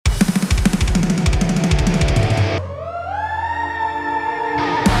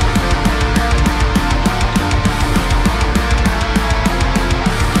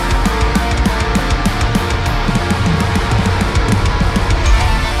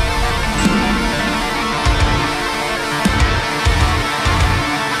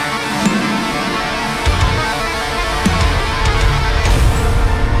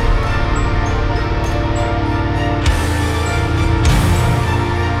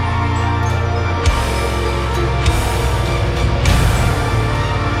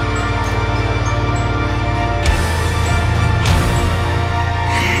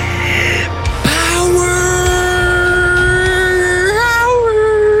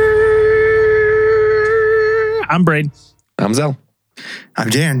I'm Braden. I'm Zell. I'm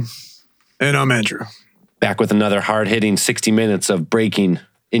Darren. And I'm Andrew. Back with another hard-hitting 60 minutes of breaking,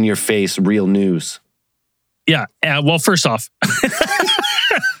 in-your-face, real news. Yeah. Well, first off,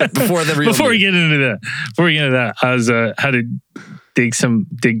 Before we get into that, I was had to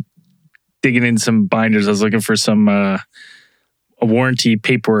digging in some binders. I was looking for some a warranty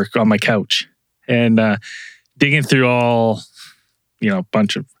paperwork on my couch, and digging through all, a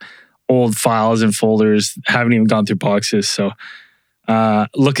bunch of old files and folders. Haven't even gone through boxes, so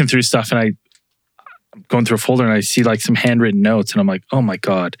looking through stuff, and I'm going through a folder and I see like some handwritten notes, and I'm like, oh my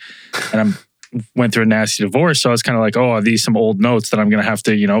God. And went through a nasty divorce. So I was kind of like, oh, are these some old notes that I'm going to have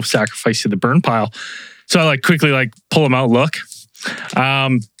to, sacrifice to the burn pile? So I quickly pull them out, look.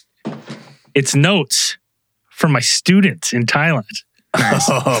 It's notes from my students in Thailand.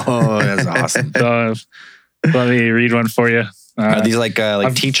 Oh, that's awesome. So let me read one for you. Are these like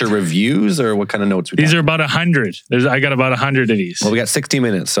teacher reviews, or what kind of notes? These are about 100. I got about 100 of these. Well, we got 60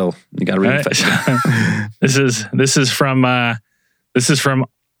 minutes, so you got to read it. This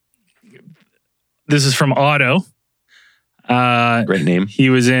is from Otto. Great name. He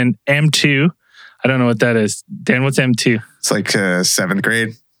was in M2. I don't know what that is. Dan, what's M2? It's like 7th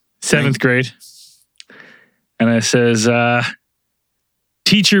grade. 7th grade. And it says,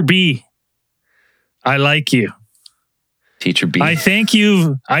 Teacher B, I like you. Teacher B. I thank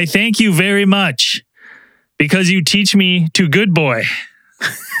you very much because you teach me to good boy.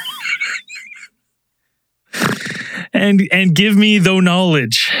 and give me the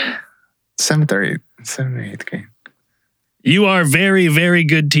knowledge. 7th or 8th grade. You are very, very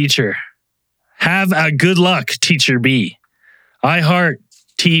good teacher. Have a good luck, Teacher B. I heart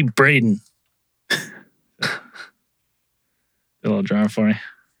T. Braden. A little drawing for me.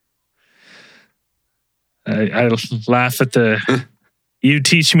 I laugh at the, you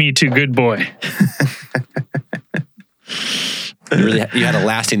teach me to good boy. You had a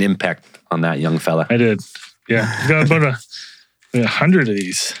lasting impact on that young fella. I did. Yeah. Got about 100 of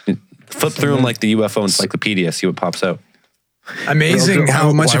these. Flip through them like the UFO encyclopedia, see what pops out. Amazing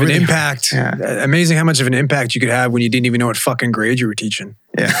how much of an impact. Yeah. Amazing how much of an impact you could have when you didn't even know what fucking grade you were teaching.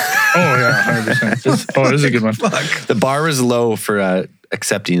 Yeah. Oh, yeah, 100%. This is a good one. The bar was low for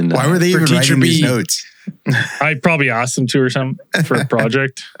accepting. Why were they even Teacher writing these B. notes? I probably asked them to or something for a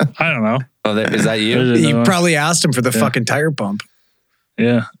project. I don't know. Oh, is that you? There's You another one. probably asked him for the fucking tire pump.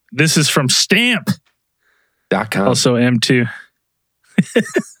 Yeah. This is from Stamp. .com. Also M2.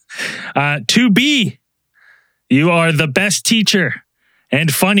 2B. You are the best teacher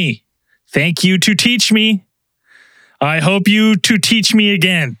and funny. Thank you to teach me. I hope you to teach me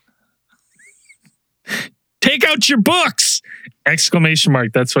again. Take out your books! Exclamation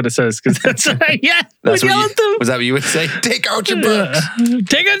mark. That's what it says. Because that's yeah. That's we what yell at them. was that what you would say? Take out your books.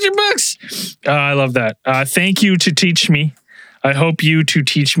 Take out your books. I love that. Thank you to teach me. I hope you to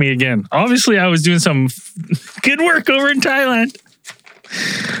teach me again. Obviously, I was doing some good work over in Thailand.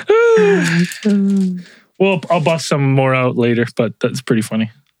 Well, I'll bust some more out later, but that's pretty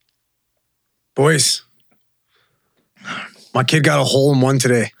funny. Boys, my kid got a hole in one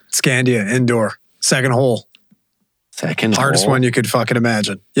today. Scandia, indoor. Second hole. Hardest one you could fucking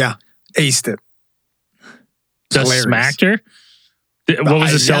imagine. Yeah. Aced it. Just Hilarious. smacked her? What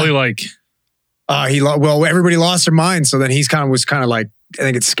was the celly like? Well, everybody lost their mind, so then was kind of like, I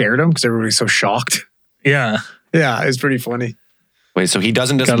think it scared him because everybody's so shocked. Yeah. Yeah, it was pretty funny. Wait, so he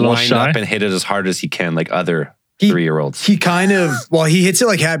doesn't just Got a little wind shy? up and hit it as hard as he can, like other 3-year-olds. He kind of, he hits it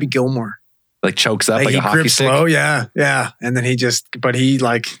like Happy Gilmore. Like chokes up like he a hockey grips stick. slow, yeah. And then he's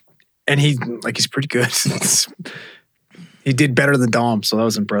pretty good. He did better than Dom, so that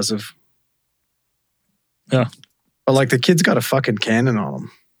was impressive. Yeah. But the kid's got a fucking cannon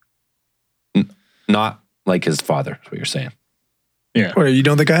on him. Not like his father, is what you're saying. Yeah. What, you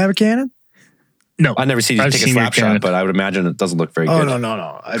don't think I have a cannon? No. I've never seen you I've take a seen your slap shot, cannon. but I would imagine it doesn't look very Oh, good.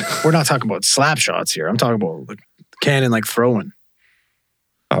 no. We're not talking about slap shots here. I'm talking about cannon throwing.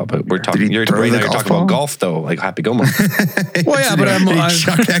 Oh, but we're Did talking. he You're throw the golf talking ball? about golf though, like Happy Gilmore. Well, yeah, but I'm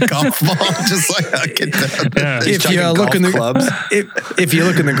chuck that golf ball just like I get that. Yeah. He's if you chucking look in the golf clubs. if you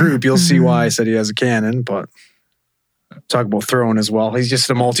look in the group, you'll see why I said he has a cannon. But talk about throwing as well. He's just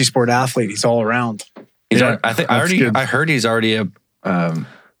a multi-sport athlete. He's all around. Yeah, I heard he's already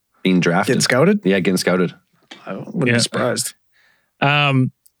being drafted. Getting scouted? Yeah, getting scouted. I wouldn't be surprised.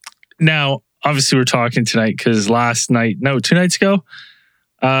 Now, obviously, we're talking tonight because 2 nights ago,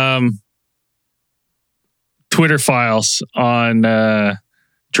 Twitter files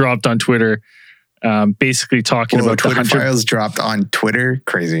dropped on Twitter, basically talking about Twitter the Hunter. files dropped on Twitter.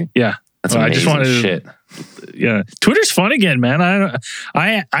 Crazy. Yeah, That's Well, I amazing just wanted to- shit. Yeah, Twitter's fun again, man.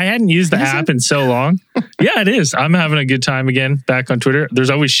 I hadn't used the app in so long. Yeah, it is. I'm having a good time again back on Twitter. There's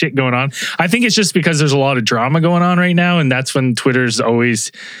always shit going on. I think it's just because there's a lot of drama going on right now, and that's when Twitter's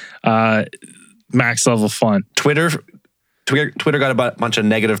always max level fun. Twitter got a bunch of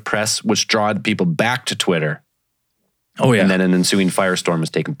negative press, which drawed people back to Twitter. Oh yeah, and then an ensuing firestorm has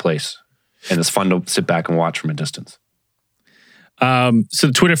taken place, and it's fun to sit back and watch from a distance. So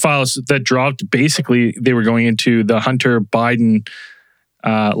the Twitter files that dropped, basically, they were going into the Hunter Biden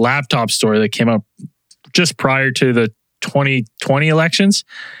laptop story that came up just prior to the 2020 elections.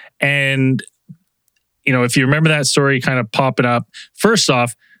 And, you know, if you remember that story kind of popping up, first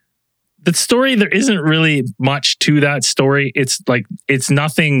off, the story, there isn't really much to that story. It's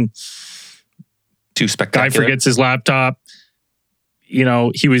nothing too spectacular. Guy forgets his laptop. You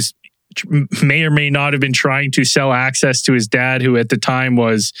know, he may or may not have been trying to sell access to his dad, who at the time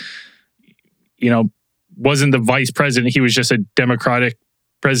was, you know, wasn't the vice president. He was just a Democratic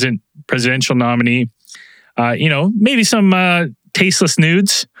presidential nominee. You know, maybe some tasteless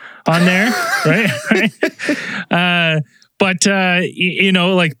nudes on there, right? But you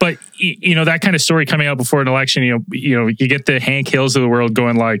know, that kind of story coming out before an election, you know, you get the Hank Hills of the world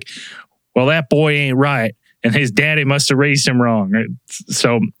going like, well, that boy ain't right, and his daddy must have raised him wrong. Right?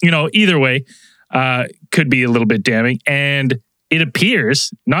 So, you know, either way, could be a little bit damning. And it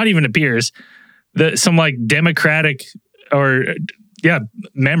appears, not even appears, that some like Democratic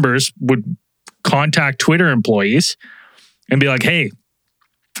members would contact Twitter employees and be like, hey,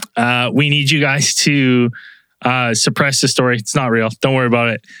 we need you guys to suppress the story. It's not real. Don't worry about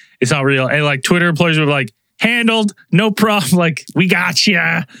it. It's not real. And like Twitter employees were like, handled, no problem. Like, we got you.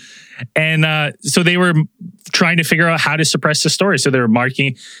 And so they were trying to figure out how to suppress the story. So they were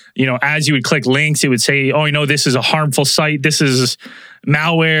marking, you know, as you would click links, it would say, oh, you know, this is a harmful site. This is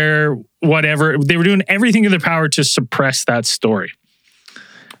malware, whatever. They were doing everything in their power to suppress that story.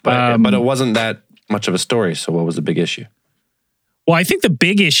 But it wasn't that much of a story. So what was the big issue? Well, I think the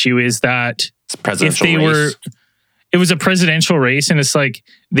big issue is that it's a presidential race. It was a presidential race, and it's like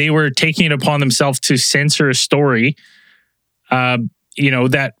they were taking it upon themselves to censor a story. You know,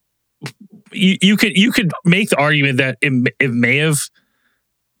 that you could make the argument that it may have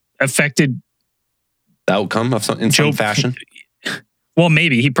affected the outcome of in some fashion. Well,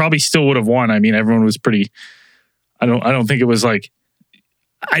 maybe he probably still would have won. I mean, everyone was pretty. I don't think it was like.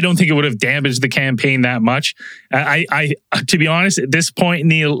 I don't think it would have damaged the campaign that much. I to be honest, at this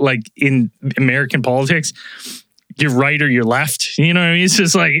point in American politics, you're right or you're left. You know what I mean? It's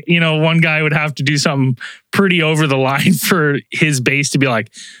just like, you know, one guy would have to do something pretty over the line for his base to be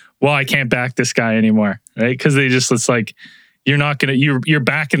like, well, I can't back this guy anymore, right? Because it's like you're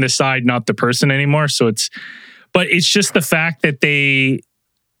backing the side, not the person anymore. So but it's just the fact that it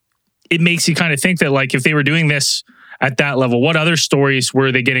makes you kind of think that like if they were doing this at that level, what other stories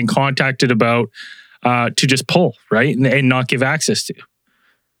were they getting contacted about to just pull, right, and not give access to?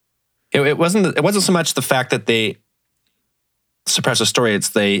 It wasn't so much the fact that they suppressed a story; it's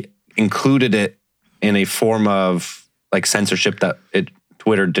they included it in a form of like censorship that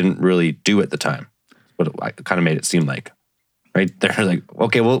Twitter didn't really do at the time. But it kind of made it seem like, right? They're like,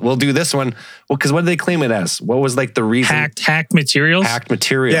 okay, we'll do this one. Well, because what did they claim it as? What was like the reason? Hacked materials. Hacked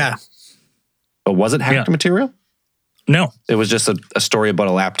material. Yeah. But was it hacked material? No. It was just a story about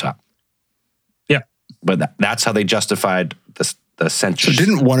a laptop. Yeah. But that's how they justified the censorship. So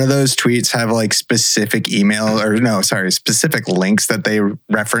didn't one of those tweets have like specific specific links that they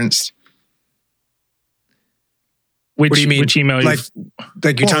referenced? What do you mean? Which email? Like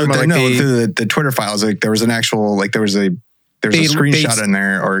you're talking about through the Twitter files. Like there was an actual there's a screenshot in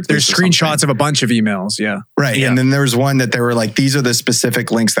there, or there's screenshots of a bunch of emails. Yeah. Right. Yeah. And then there was one that they were like, these are the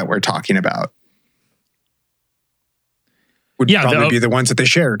specific links that we're talking about. Would probably be the ones that they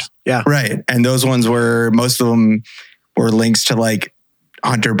shared. Yeah. Right. And those ones most of them were links to like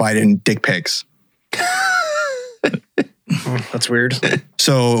Hunter Biden dick pics. That's weird.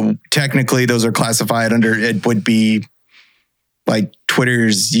 So technically those are classified under, it would be like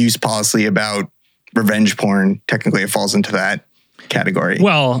Twitter's use policy about revenge porn. Technically it falls into that category.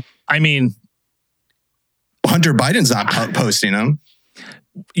 Well, I mean, Hunter Biden's not posting them.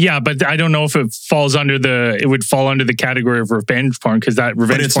 Yeah, but I don't know if it would fall under the category of revenge porn, because that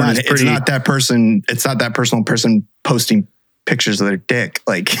revenge porn is pretty. It's not that person. It's not that personal person posting pictures of their dick.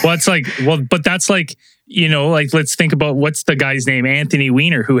 Like, well, it's like, but that's like, you know, like let's think about what's the guy's name, Anthony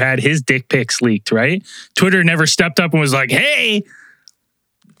Weiner, who had his dick pics leaked, right? Twitter never stepped up and was like, hey.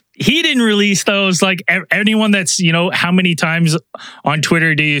 He didn't release those. Like anyone that's, you know, how many times on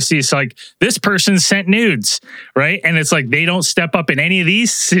Twitter do you see it's like this person sent nudes, right? And it's like they don't step up in any of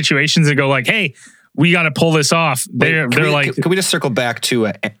these situations and go like, hey, we got to pull this off. They're like, can we just circle back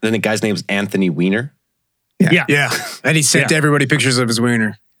to then the guy's name is Anthony Weiner? Yeah. And he sent everybody pictures of his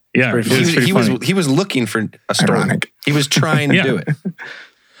wiener. Yeah. He was looking for a story. Ironic. He was trying to do it.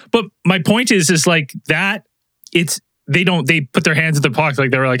 But my point is like that they put their hands in their pockets,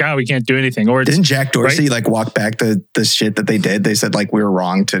 like they were like, we can't do anything. Or didn't Jack Dorsey like walk back the shit that they did? They said like we were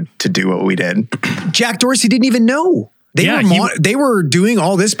wrong to do what we did. Jack Dorsey didn't even know. They were doing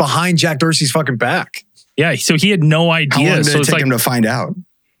all this behind Jack Dorsey's fucking back. Yeah, so he had no idea. How long did it take him to find out?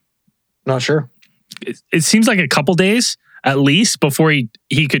 Not sure. It seems like a couple days at least before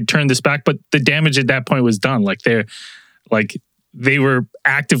he could turn this back. But the damage at that point was done. Like they were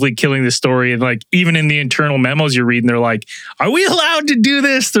actively killing the story. And like, even in the internal memos you're reading, they're like, are we allowed to do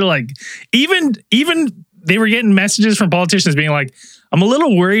this? They're like, even they were getting messages from politicians being like, I'm a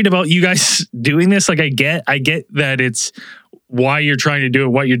little worried about you guys doing this. Like, I get that it's why you're trying to do it,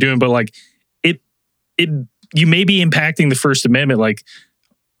 what you're doing, but like you may be impacting the First Amendment. Like,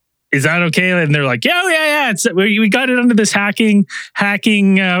 is that okay? And they're like, yeah. We got it under this hacking,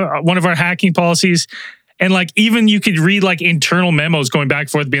 one of our hacking policies. And like, even you could read like internal memos going back and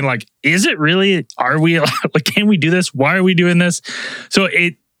forth being like, is it really, are we like, can we do this? Why are we doing this? So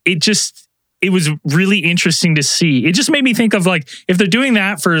it was really interesting to see. It just made me think of like, if they're doing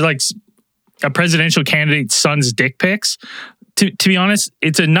that for like a presidential candidate's son's dick pics, to be honest,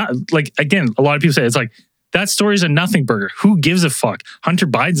 it's like, again, a lot of people say it's like, that story's a nothing burger. Who gives a fuck? Hunter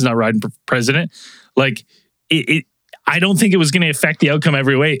Biden's not riding for president. Like I don't think it was going to affect the outcome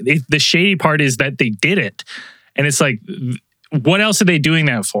every way. The shady part is that they did it. And it's like, what else are they doing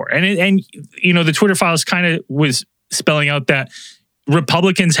that for? And you know, the Twitter files kind of was spelling out that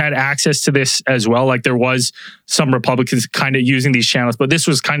Republicans had access to this as well. Like there was some Republicans kind of using these channels, but this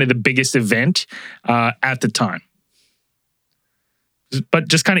was kind of the biggest event at the time. But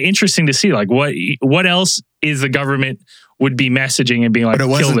just kind of interesting to see like what else is the government would be messaging and being like, but it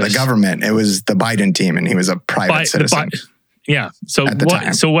wasn't the government. It was the Biden team, and he was a private citizen. Yeah. So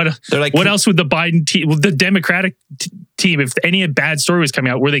what else would the Biden team, the Democratic team, if any bad story was coming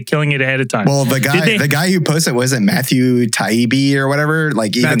out, were they killing it ahead of time? Well, the guy who posted, was it Matthew Taibbi or whatever?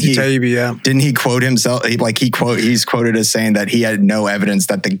 Like even Matthew Taibbi, yeah. Didn't he quote himself? He's quoted as saying that he had no evidence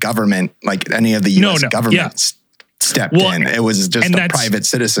that the government, like any of the U.S. government, stepped in. It was just a private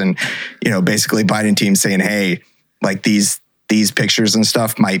citizen. You know, basically Biden team saying, "Hey, like these pictures and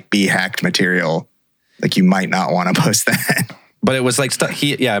stuff might be hacked material. Like you might not want to post that." But it was like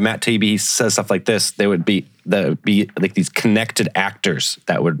Matt Taibbi says stuff like this. There would be like these connected actors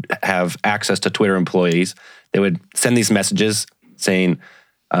that would have access to Twitter employees. They would send these messages saying,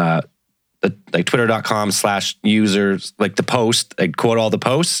 like twitter.com/users, like the post, like quote all the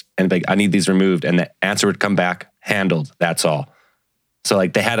posts, and like I need these removed, and the answer would come back, handled. That's all. So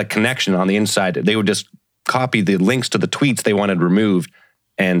like they had a connection on the inside. They would just copy the links to the tweets they wanted removed,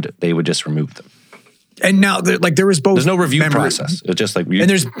 and they would just remove them. And now, like, there was both. There's no review process. It's just like, and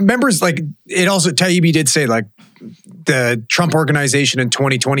there's members, like, it also, Taibbi did say, like, the Trump organization in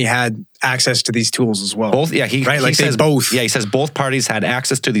 2020 had access to these tools as well. Both, yeah. He says both. Yeah, he says both parties had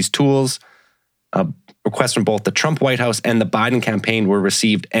access to these tools. Requests from both the Trump White House and the Biden campaign were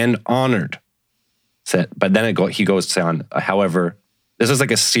received and honored. But then he goes on, however, this is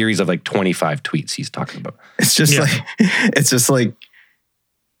like a series of like 25 tweets he's talking about. It's just like,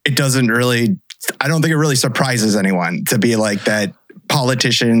 it doesn't really, I don't think it really surprises anyone to be like that.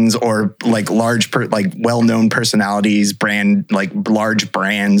 Politicians or like well-known personalities, large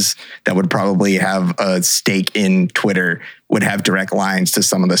brands that would probably have a stake in Twitter would have direct lines to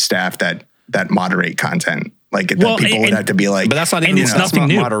some of the staff that moderate content. Like that people would have to be like, but that's not even that's not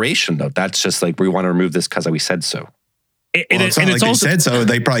moderation though. That's just like, we want to remove this because we said so. It's not like they said so.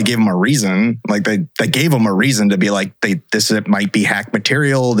 They probably gave them a reason. Like they gave them a reason to be like, this might be hack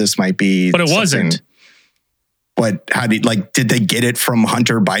material. This might be, but it wasn't. But how did they get it from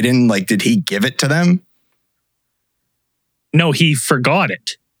Hunter Biden? Like, did he give it to them? No, he forgot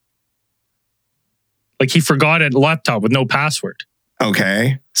it. Like he forgot a laptop with no password.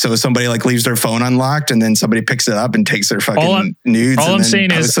 Okay. So somebody like leaves their phone unlocked and then somebody picks it up and takes their fucking nudes. All I'm saying,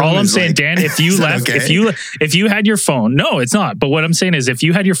 Dan, if you left, okay? if you had your phone, no, it's not. But what I'm saying is if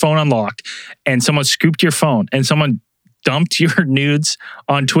you had your phone unlocked and someone scooped your phone and someone dumped your nudes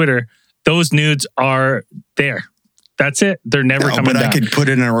on Twitter, those nudes are there. That's it. They're never coming down. I could put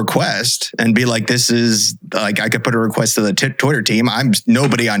in a request and be like, this is like, I could put a request to the Twitter team. I'm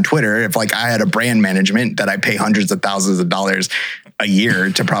nobody on Twitter. If like I had a brand management that I pay hundreds of thousands of dollars a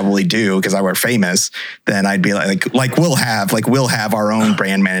year to probably do because I were famous, then I'd be like we'll have our own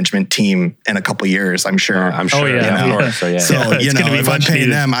brand management team in a couple years. I'm sure. I'm sure. Oh, yeah. Of course. So if I'm paying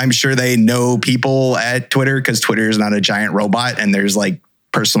them, I'm sure they know people at Twitter because Twitter is not a giant robot, and there's like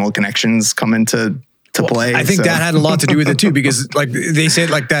personal connections coming to play. I think that had a lot to do with it too, because like they said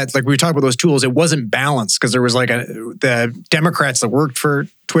like that, like we were talking about those tools, it wasn't balanced because there was like the Democrats that worked for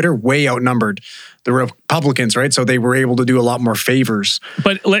Twitter way outnumbered the Republicans, right? So they were able to do a lot more favors.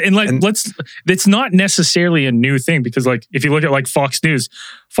 But it's not necessarily a new thing because like if you look at like Fox News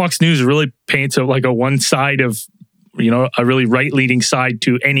really paints a one side of a really right-leaning side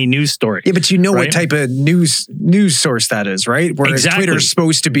to any news story. Yeah, but what type of news source that is, right? Whereas exactly. Twitter's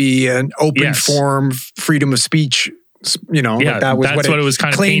supposed to be an open forum, freedom of speech. That was what it was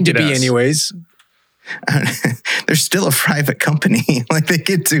kind of claimed to be, anyways. They're still a private company. Like they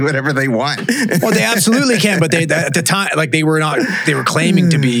can do whatever they want. Well, they absolutely can, but they at the time, like they were claiming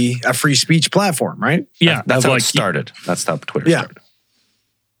to be a free speech platform, right? Yeah, that's how it started. That's how Twitter started.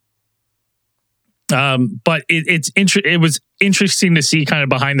 But it was interesting to see kind of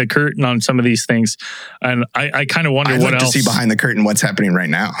behind the curtain on some of these things, and I kind of wonder what else. I'd like to see behind the curtain what's happening right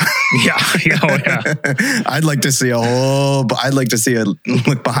now. Yeah. I'd like to see a look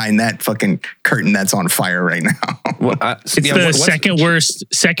behind that fucking curtain that's on fire right now. Well, it's the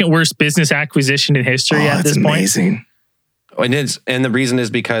second worst business acquisition in history at this amazing. point. And the reason is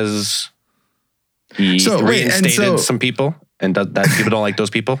because he reinstated some people, and that people don't like those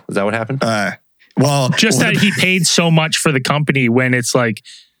people. Is that what happened? That he paid so much for the company when it's like,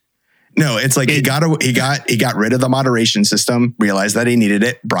 no, it's like he got rid of the moderation system, realized that he needed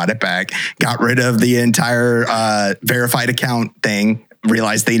it, brought it back, got rid of the entire verified account thing,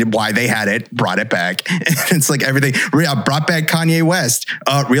 realized why they had it, brought it back. It's like everything. Brought back Kanye West,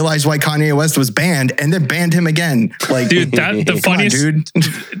 realized why Kanye West was banned, and then banned him again. Like, dude, the funniest, dude.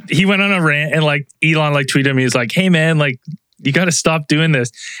 He went on a rant and like Elon tweeted him. He's like, "Hey man, like, you got to stop doing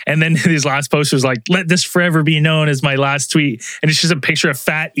this." And then his last post was like, "Let this forever be known as my last tweet." And it's just a picture of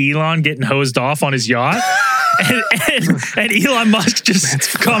fat Elon getting hosed off on his yacht. and Elon Musk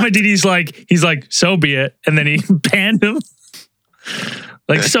just commented, he's like, "So be it." And then he banned him.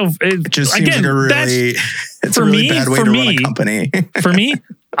 Like, so it just seems again, like it's a really bad way to run a company. For me,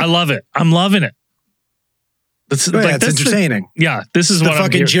 I love it. I'm loving it. It's entertaining. This is what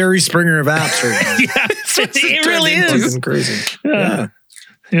fucking Jerry Springer of apps. Yeah, it really is. Crazy. Yeah.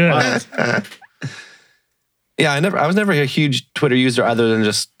 I was never a huge Twitter user other than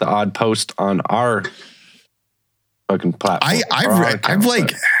just the odd post on our fucking platform.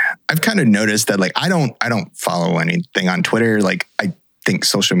 I've kind of noticed that like I don't follow anything on Twitter. Like I think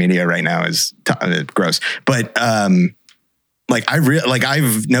social media right now is gross, but I've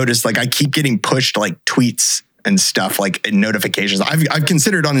noticed like I keep getting pushed like tweets and stuff like notifications. I've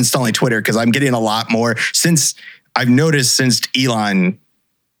considered uninstalling Twitter because I'm getting a lot more since Elon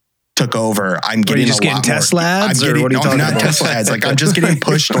took over. I'm getting just getting Tesla ads, or what are you talking about? Not Tesla ads. Like I'm just getting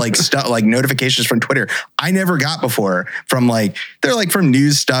pushed like stuff like notifications from Twitter. I never got before from like they're like from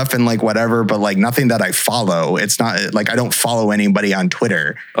news stuff and like whatever, but like nothing that I follow. It's not like I don't follow anybody on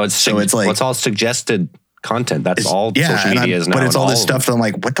Twitter. It's like it's all suggested content. That's all social media is now. But it's all this stuff that I'm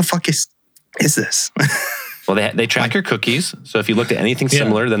like, what the fuck is this? Well, they track your cookies. So if you looked at anything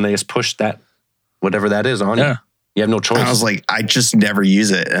similar, then they just push that, whatever that is on you. You have no choice. And I was like, I just never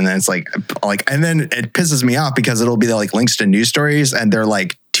use it. And then it's like, and then it pisses me off because it'll be like links to news stories and they're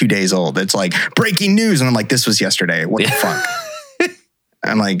like 2 days old. It's like breaking news. And I'm like, this was yesterday. What the fuck?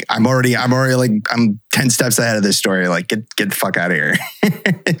 I'm like, I'm already like, I'm 10 steps ahead of this story. Like get the fuck out of here.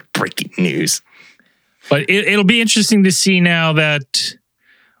 Breaking news. But it'll be interesting to see now that,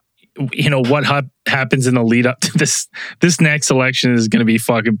 what happens in the lead up to this next election is going to be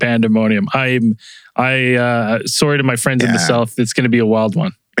fucking pandemonium. Sorry to my friends in the South. It's going to be a wild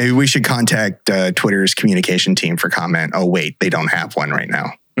one. Maybe we should contact Twitter's communication team for comment. Oh, wait, they don't have one right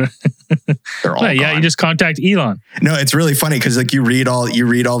now. They're all gone. You just contact Elon. No, it's really funny because like you read all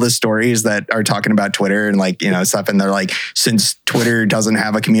the stories that are talking about Twitter and like stuff, and they're like, since Twitter doesn't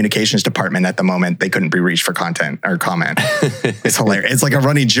have a communications department at the moment, they couldn't be reached for content or comment. It's hilarious. It's like a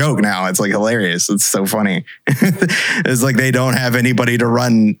running joke now. It's like hilarious. It's so funny. It's like they don't have anybody to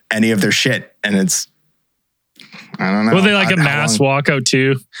run any of their shit, and it's I don't know. Well, they like a mass walkout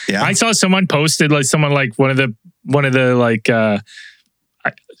too. Yeah, I saw someone posted like someone like one of the like.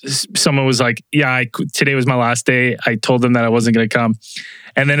 Someone was like, today was my last day. I told them that I wasn't going to come.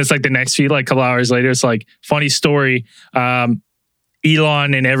 And then it's like the next feed, like a couple hours later, it's like, funny story.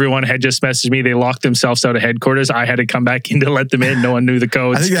 Elon and everyone had just messaged me. They locked themselves out of headquarters. I had to come back in to let them in. No one knew the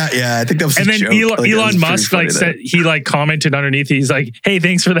codes. I think that was and a then joke. Elon Musk said, he commented underneath. He's like, "Hey,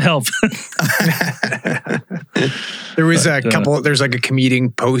 thanks for the help." There was a couple. There's like a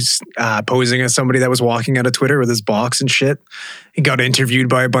comedian posing as somebody that was walking out of Twitter with his box and shit. He got interviewed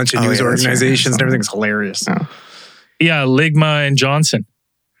by a bunch of news organizations and everything's hilarious. Oh. Yeah, Ligma and Johnson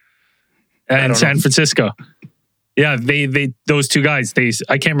in San Francisco. Yeah, they those two guys.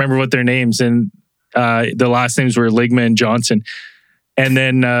 I can't remember what their names, and the last names were Ligma and Johnson. And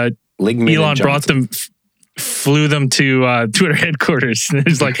then Elon brought them, flew them to Twitter headquarters. And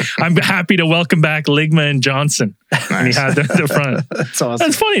he's like, "I'm happy to welcome back Ligma and Johnson." Nice. And he had them at the front. That's awesome.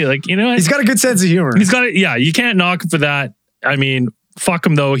 That's funny. Like, you know, he's got a good sense of humor. He's got it. Yeah, you can't knock him for that. I mean, fuck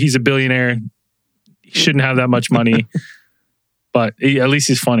him though. He's a billionaire. He shouldn't have that much money, but at least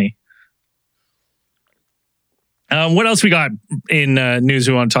he's funny. What else we got in news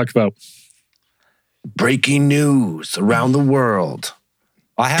we want to talk about? Breaking news around the world.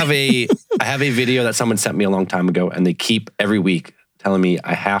 I have a video that someone sent me a long time ago, and they keep every week telling me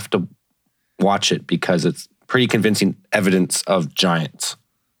I have to watch it because it's pretty convincing evidence of giants.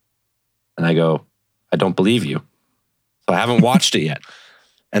 And I go, I don't believe you. So I haven't watched it yet.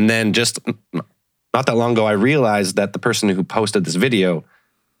 And then just not that long ago, I realized that the person who posted this video,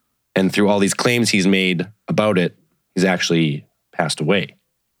 and through all these claims he's made about it, he's actually passed away.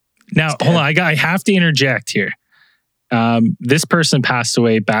 Now, hold on. I have to interject here. This person passed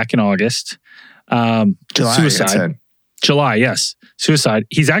away back in August. July, suicide. July, yes. Suicide.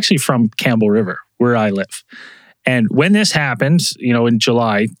 He's actually from Campbell River, where I live. And when this happened, you know, in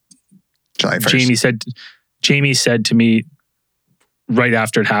July 1st, Jamie said to me right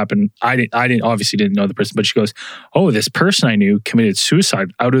after it happened, I obviously didn't know the person, but she goes, "Oh, this person I knew committed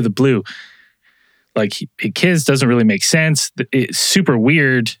suicide out of the blue. Like, kids doesn't really make sense. It's super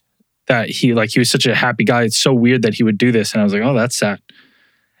weird that he was such a happy guy. It's so weird that he would do this." And I was like, "Oh, that's sad."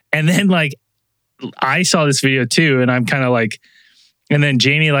 And then I saw this video too, and I'm kind of like, and then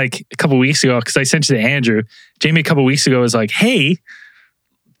Jamie a couple weeks ago, because I sent it to Andrew, Jamie a couple weeks ago was like, "Hey,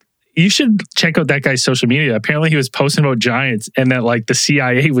 you should check out that guy's social media. Apparently he was posting about giants and that the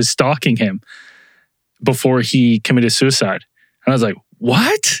CIA was stalking him before he committed suicide." And I was like,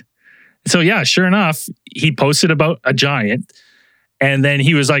 "What?" So yeah, sure enough, he posted about a giant, and then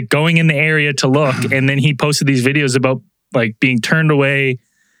he was going in the area to look, and then he posted these videos about being turned away,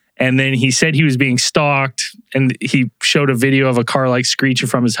 and then he said he was being stalked, and he showed a video of a car screeching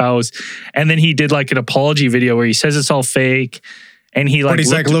from his house, and then he did an apology video where he says it's all fake, and but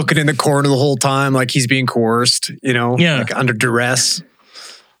he's looking in the corner the whole time, like he's being coerced, you know, under duress,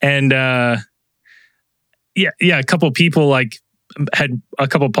 and a couple people had a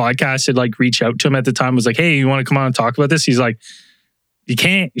couple podcasts had reached out to him at the time, was like, "Hey, you want to come on and talk about this?" He's like, "You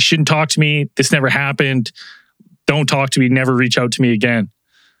can't, you shouldn't talk to me. This never happened. Don't talk to me. Never reach out to me again."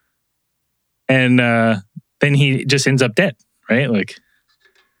 And then he just ends up dead, right?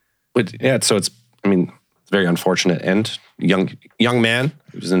 So it's a very unfortunate end. Young man,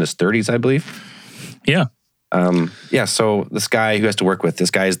 he was in his 30s, I believe. Yeah. So this guy who has to work with,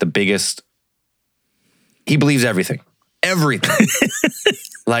 this guy is the biggest, he believes everything. Everything.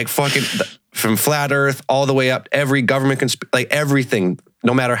 From flat earth all the way up, every government everything,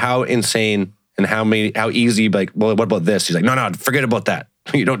 no matter how insane and how easy, well, what about this? He's like, no, forget about that.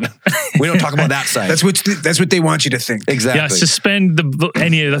 We don't talk about that side. That's what they want you to think. Exactly. Yeah, suspend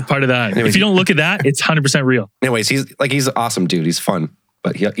any of that part of that. Anyways, if you don't look at that, it's 100% real. Anyways, he's an awesome dude. He's fun,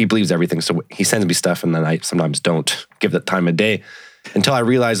 but he believes everything. So he sends me stuff, and then I sometimes don't give that time of day until I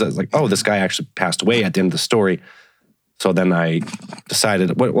realize I was oh, this guy actually passed away at the end of the story. So then I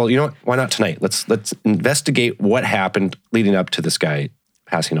decided, well, you know what? Why not tonight? Let's investigate what happened leading up to this guy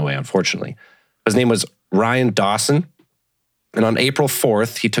passing away, unfortunately. His name was Ryan Dawson. And on April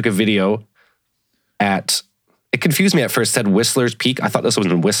 4th, he took a video it confused me at first, it said Whistler's Peak. I thought this was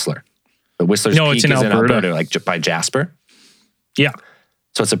in Whistler. But Whistler's Peak it's in Alberta, by Jasper. Yeah.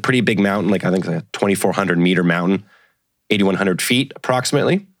 So it's a pretty big mountain, I think it's a 2,400 meter mountain, 8,100 feet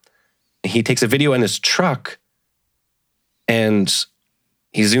approximately. And he takes a video in his truck, and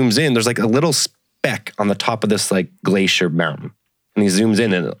he zooms in. There's a little speck on the top of this glacier mountain, and he zooms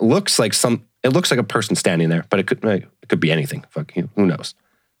in, and it looks like a person standing there, but it could be anything. Fuck you, who knows?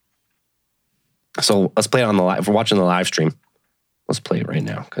 So let's play it on the live. If we're watching the live stream, let's play it right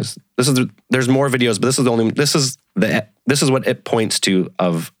now because there's more videos, but this is what it points to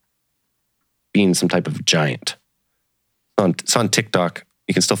of being some type of giant. It's on TikTok.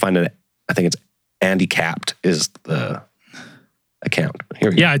 You can still find it. I think it's Andy Capped is the account. Here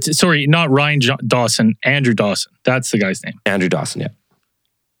we go. Yeah, sorry, not Ryan Dawson, Andrew Dawson. That's the guy's name. Andrew Dawson, yeah.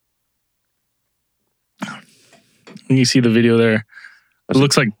 And you see the video there. It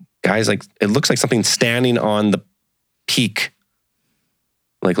looks like guys, like it looks like something standing on the peak,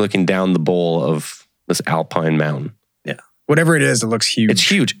 like looking down the bowl of this alpine mountain. Yeah. Whatever it is, it looks huge. It's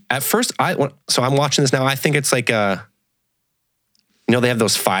huge. At first, so I'm watching this now. I think it's like they have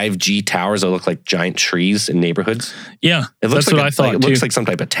those 5G towers that look like giant trees in neighborhoods. Yeah, it looks that's like what I thought. It looks like some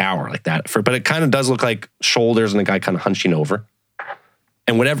type of tower like that. But it kind of does look like shoulders and a guy kind of hunching over.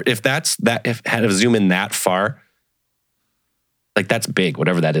 And whatever, if had to zoom in that far, like that's big.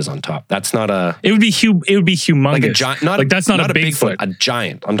 Whatever that is on top, that's not a. It would be humongous. Like a giant. That's not a Bigfoot. A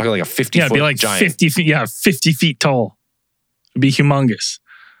giant. I'm talking like a 50 Yeah, foot it'd be like giant. 50 feet. Yeah, 50 feet tall. It'd be humongous.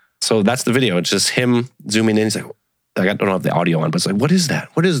 So that's the video. It's just him zooming in. He's like, I don't have the audio on, but it's like, what is that?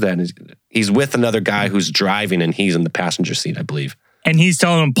 What is that? And he's with another guy who's driving, and he's in the passenger seat, I believe. And he's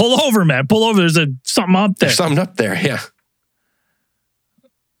telling him, "Pull over, man! Pull over. There's something up there." There's something up there. Yeah.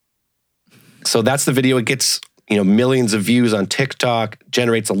 So that's the video. It gets millions of views on TikTok,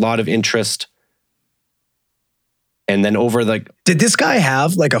 generates a lot of interest. And then did this guy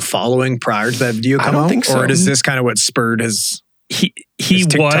have like a following prior to that video come out? I don't think so. Or is this kind of what spurred his? He his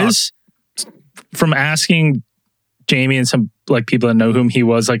TikTok? was, from asking Jamie and some like people that know whom, he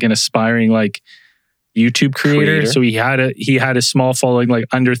was like an aspiring like YouTube creator. So he had a small following, like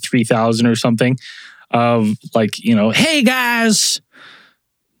under 3,000 or something, of like, hey guys,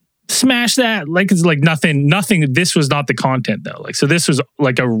 smash that. Like it's like nothing. This was not the content though. Like, so this was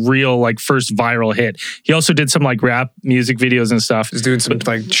like a real like first viral hit. He also did some like rap music videos and stuff. He's doing some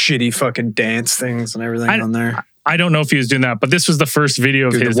like shitty fucking dance things and everything on there. I don't know if he was doing that, but this was the first video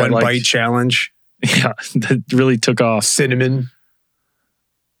of his the one that, bite challenge. Yeah, that really took off. Cinnamon.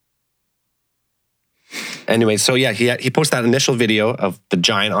 Anyway, so yeah, he posted that initial video of the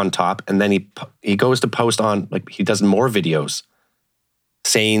giant on top, and then he goes to post on, like, he does more videos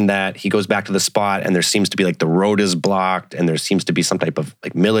saying that he goes back to the spot and there seems to be like the road is blocked and there seems to be some type of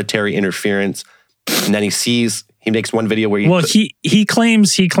like military interference. And then he makes one video where he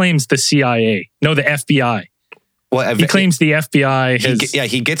claims the CIA, no, the FBI. Well, he claims the FBI.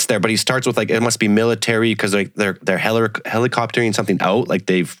 He gets there, but he starts with like, it must be military because like they're helicoptering something out, like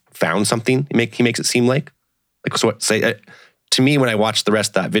they've found something. He makes it seem like so. To me, when I watch the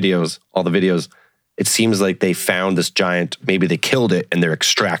rest of that all the videos, it seems like they found this giant. Maybe they killed it and they're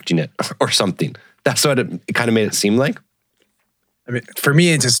extracting it or something. That's what it kind of made it seem like. I mean, for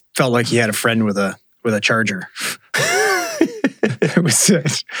me, it just felt like he had a friend with a charger. It was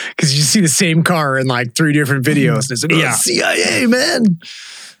because you see the same car in like 3 different videos. And it's like, CIA, man.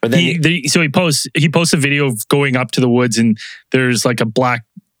 But then he posts a video of going up to the woods and there's like a black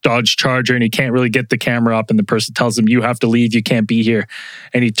Dodge Charger and he can't really get the camera up and the person tells him, you have to leave, you can't be here.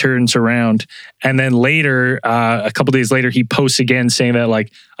 And he turns around. And then later, a couple days later, he posts again saying that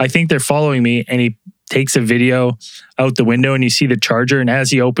like, I think they're following me. And he takes a video out the window and you see the Charger. And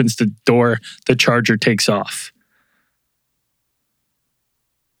as he opens the door, the Charger takes off.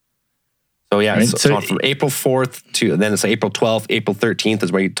 So yeah, right? so from April 4th to then it's April 12th, April 13th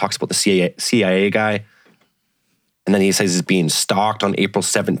is where he talks about the CIA guy. And then he says he's being stalked on April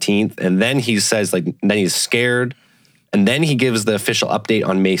 17th. And then he says then he's scared. And then he gives the official update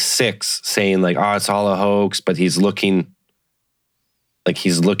on May 6th saying like, it's all a hoax, but he's looking like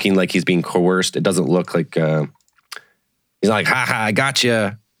he's being coerced. It doesn't look like, he's like, I got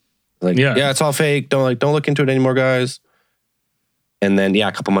you. Like, yeah, it's all fake. Don't look into it anymore, guys. And then,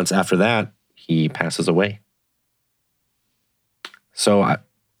 a couple months after that, he passes away. So, I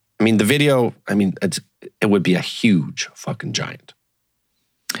mean, the video, it would be a huge fucking giant.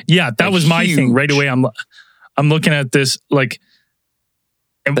 Yeah, that was my thing right away. I'm looking at this, like,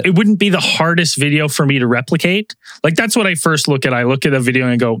 it wouldn't be the hardest video for me to replicate. Like, that's what I first look at. I look at a video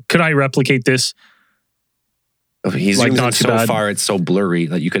and I go, could I replicate this? He's like not so bad. Far, it's so blurry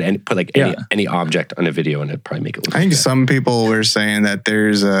that you could put like any object on a video and it'd probably make it look. I think some people were saying that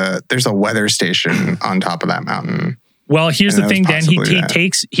there's a weather station on top of that mountain. Well, here's the thing, Dan.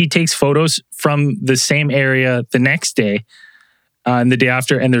 He takes photos from the same area the next day and the day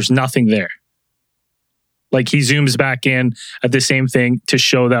after, and there's nothing there. Like he zooms back in at the same thing to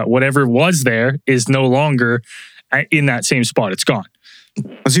show that whatever was there is no longer in that same spot. It's gone.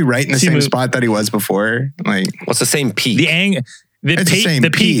 Was he right in the same spot that he was before? Like, what's the same peak?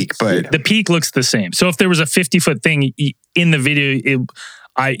 The peak, but the peak looks the same. So if there was a 50-foot thing in the video,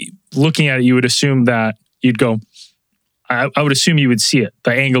 looking at it, you would assume that you'd go. I would assume you would see it.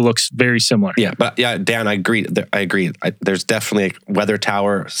 The angle looks very similar. Yeah, but Dan, I agree. There's definitely a weather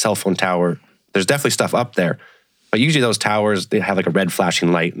tower, cell phone tower. There's definitely stuff up there. But usually those towers, they have like a red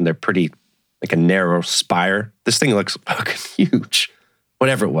flashing light and they're pretty like a narrow spire. This thing looks fucking huge.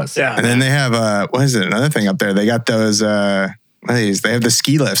 Whatever it was. Yeah. And then they have, what is it? Another thing up there. They got those, what are these? They have the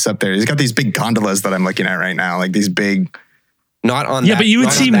ski lifts up there. He's got these big gondolas that I'm looking at right now. Like these big. Not on Yeah, that, but you would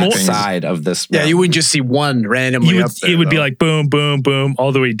not see on that more- side of this. Yeah, mountain. you wouldn't just see one randomly up there. It would be though. like boom, boom, boom,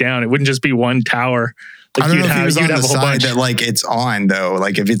 all the way down. It wouldn't just be one tower. Like I don't know if he was on you'd the have a whole side bunch. that like it's on though.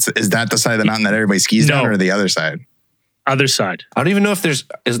 Like if is that the side of the mountain that everybody skis down No. or the other side? Other side. I don't even know if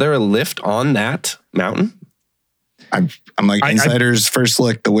is there a lift on that mountain? I'm like Insider's first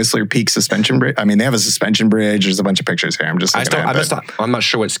look, the Whistler Peak suspension bridge. I mean, they have a suspension bridge. There's a bunch of pictures here. I'm just looking at it. I'm not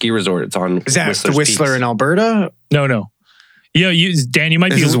sure what ski resort it's on. Is that Whistler's the Whistler Peaks. in Alberta? No. Yeah, Dan, you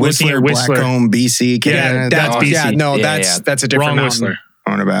might This be is looking Whistler, at Whistler. Blackcomb, BC, Yeah, Canada. that's BC. Yeah, no, Yeah, that's a different Wrong mountain. Whistler.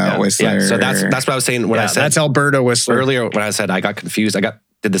 On about Whistler. Yeah, so that's what I was saying when I said that's Alberta Whistler. earlier when I said I got confused.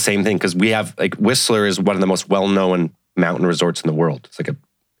 Did the same thing because we have like Whistler is one of the most well-known mountain resorts in the world. It's like an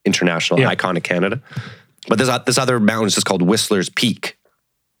international icon of Canada. But this other mountain is just called Whistler's Peak.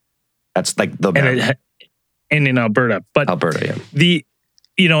 That's like the mountain. And in Alberta. But Alberta,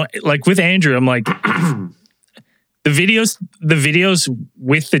 yeah. like with Andrew, I'm like the videos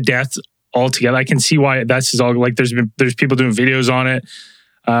with the deaths all together. I can see why that's all like there's people doing videos on it.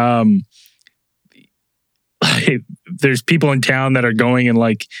 There's people in town that are going and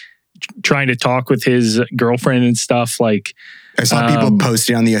like trying to talk with his girlfriend and stuff. Like I saw people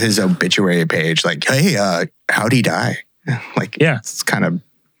posting on his obituary page, like, "Hey, how'd he die?" Like, it's kind of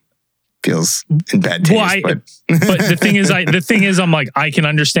feels in bad taste. But the thing is, I'm like, I can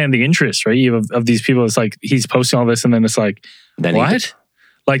understand the interest, right? Of these people. It's like he's posting all this, and then it's like, Then what?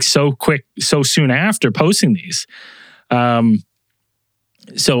 Like so quick, so soon after posting these.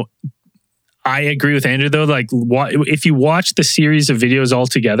 So I agree with Andrew though. Like, if you watch the series of videos all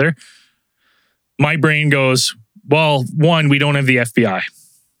together, my brain goes, well, one, we don't have the FBI.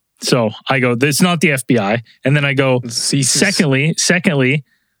 So I go, it's not the FBI. And then I go, secondly,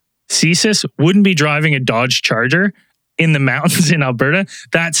 CSIS wouldn't be driving a Dodge Charger in the mountains in Alberta.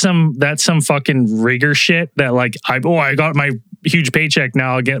 That's some fucking rigger shit that like, I got my huge paycheck.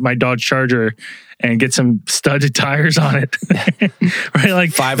 Now I'll get my Dodge Charger and get some studded tires on it. Right?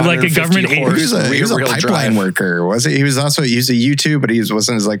 Like a government He was a pipeline worker, was he? He was a YouTube, but he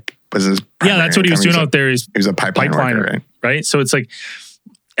wasn't as like, was his yeah, that's what he was doing out there. He was a pipeline worker, right? So it's like,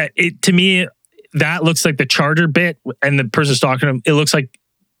 to me, that looks like the Charger bit, and the person's talking to him. It looks like,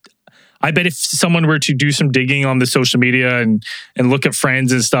 I bet if someone were to do some digging on the social media and look at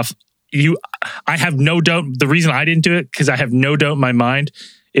friends and stuff, I have no doubt. The reason I didn't do it, because I have no doubt in my mind,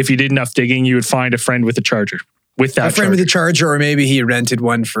 if you did enough digging, you would find a friend with a Charger. With that, a friend with a Charger, or maybe he rented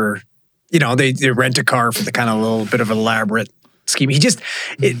one for, they rent a car for the kind of little bit of elaborate scheme. He just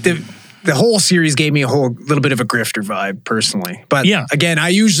the whole series gave me a little bit of a grifter vibe personally. But again, I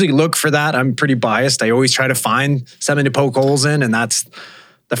usually look for that. I'm pretty biased. I always try to find something to poke holes in, and that's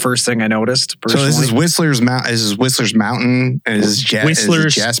the first thing I noticed personally. So this is Whistler's Mountain, and is Jasper?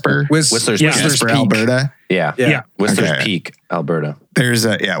 Whistler's Jasper, Peak. Alberta. Yeah. Whistler's Peak, Alberta. There's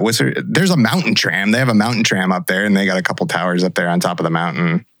a mountain tram. They have a mountain tram up there, and they got a couple towers up there on top of the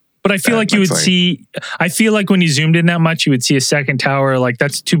mountain. But I feel like you would see, I feel like when you zoomed in that much, you would see a second tower. Like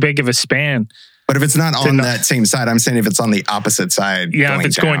that's too big of a span. But if it's not on that same side, I'm saying if it's on the opposite side. Yeah, if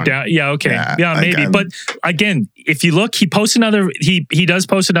it's going down. Yeah, okay. Yeah, maybe. But again, if you look, he does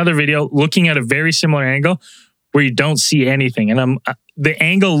post another video looking at a very similar angle where you don't see anything. And the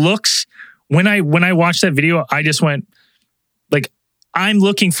angle looks, when I watched that video, I just went like, I'm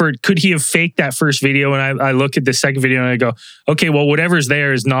looking for, could he have faked that first video? And I look at the second video and I go, okay, well, whatever's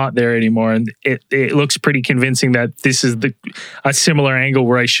there is not there anymore. And it looks pretty convincing that this is a similar angle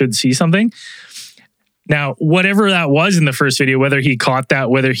where I should see something. Now, whatever that was in the first video, whether he caught that,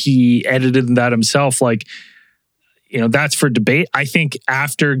 whether he edited that himself, like, that's for debate. I think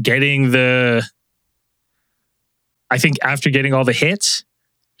after getting all the hits,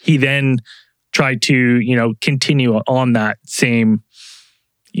 he then tried to, continue on that same,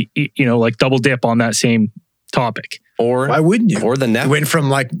 like double dip on that same topic. Or why wouldn't you? Or the net. He went from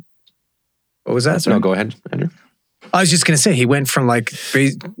like, what was that? No, go ahead, Andrew. I was just going to say, he went from like,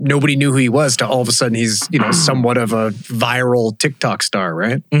 nobody knew who he was to all of a sudden he's, somewhat of a viral TikTok star,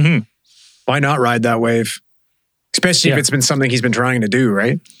 right? Mm-hmm. Why not ride that wave? Especially if it's been something he's been trying to do,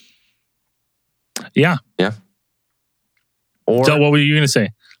 right? Yeah. Yeah. Or, so what were you going to say?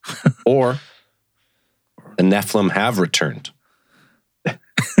 Or the Nephilim have returned.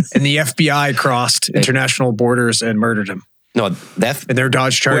 And the FBI crossed international borders and murdered him. No, in their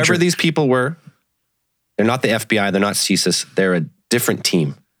Dodge Charger. Whoever these people were, they're not the FBI, they're not CSIS, they're a different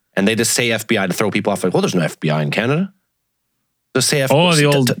team. and they just say FBI to throw people off. Like, well, there's no FBI in Canada. Just say FBI. Oh, the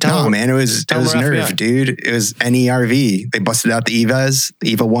old... No, man, it was Nerve, dude. It was NERV. They busted out the EVAs. The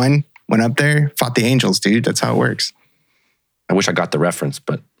EVA 1 went up there, fought the Angels, dude. That's how it works. I wish I got the reference,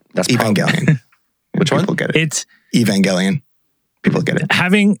 but that's Evangelion. Which one? People get it. It's Evangelion. People get it.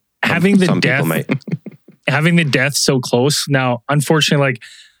 having the Some death... people might. Having the death so close. Now, unfortunately, like,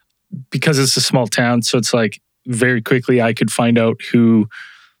 because it's a small town, so it's like very quickly I could find out who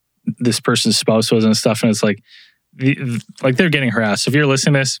this person's spouse was and stuff. And it's like, like they're getting harassed. If you're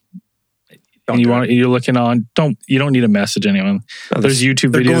listening to this and you're looking on, you don't need to message anyone. There's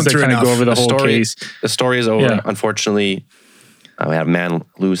YouTube videos that kind of go over the whole case. The story is over. Yeah. Unfortunately, we had a man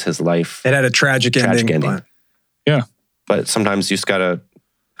lose his life. It had a tragic ending. But, Yeah. But sometimes you just gotta,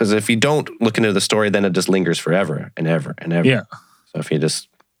 because if you don't look into the story, then it just lingers forever and ever and ever. Yeah. So if you just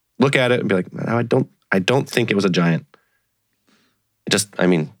look at it and be like, no, I don't think it was a giant. It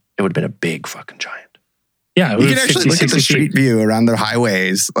would have been a big fucking giant. Yeah. You can actually look at the street view around the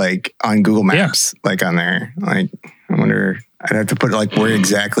highways, like on Google Maps, like on there. Like, I wonder, I'd have to put like where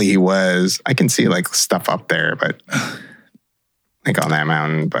exactly he was. I can see like stuff up there, but like on that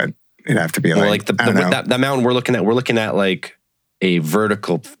mountain, but it'd have to be like, that mountain we're looking at like a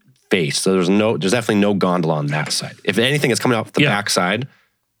vertical face. So there's definitely no gondola on that side. If anything, it's coming off the back side.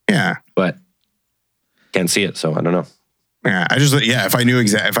 Yeah. But can't see it, so I don't know. Yeah, if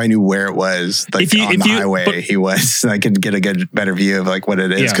I knew where it was, like on the highway he was, I could get a better view of like what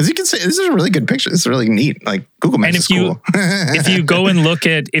it is. Because you can say this is a really good picture. This is really neat. Like Google Maps is cool. If you go and look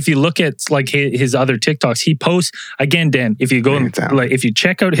at like his other TikToks, he posts again, Dan. If you go and like if you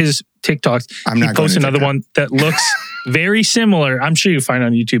check out his TikToks, he posts another one that looks very similar. I'm sure you find it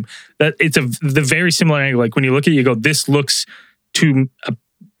on YouTube that it's the very similar angle. Like when you look at it, you go, this looks to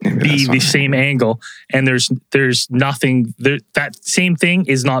be the same angle, and there's nothing there. That same thing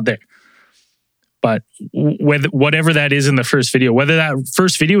is not there. But whatever that is in the first video, whether that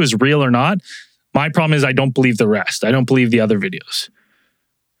first video is real or not, my problem is I don't believe the rest. I don't believe the other videos.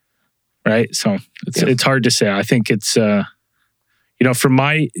 Right? So it's hard to say. I think it's from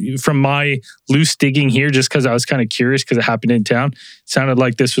my loose digging here, just because I was kind of curious because it happened in town, it sounded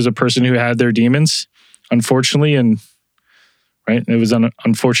like this was a person who had their demons, unfortunately, and right, it was an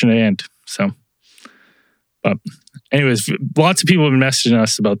unfortunate end. So, but anyways, lots of people have been messaging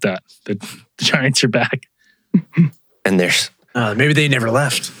us about that. The Giants are back, and there's maybe they never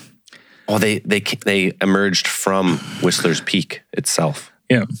left. Oh, they emerged from Whistler's Peak itself.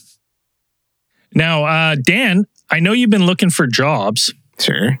 Yeah. Now, Dan, I know you've been looking for jobs.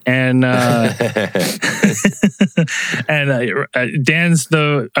 Sure. And Dan's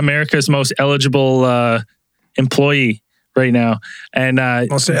America's most eligible employee right now, and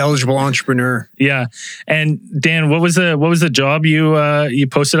most eligible entrepreneur. Yeah. And Dan, what was the job you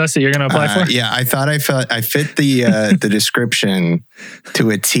posted us that you're going to apply for? Yeah, I thought I fit the the description to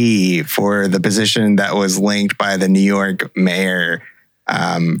a T for the position that was linked by the New York mayor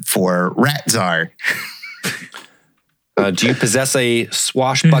for Rat Czar. Do you possess a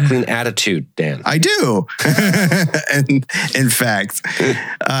swashbuckling attitude, Dan? I do. And in fact,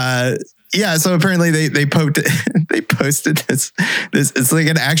 yeah, so apparently they posted this it's like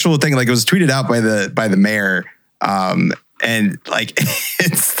an actual thing, like it was tweeted out by the mayor, and like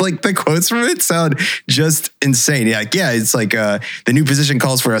it's like the quotes from it sound just insane. Yeah, it's like the new position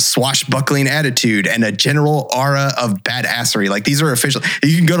calls for a swashbuckling attitude and a general aura of badassery. Like these are official.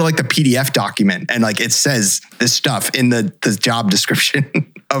 You can go to like the PDF document and like it says this stuff in the job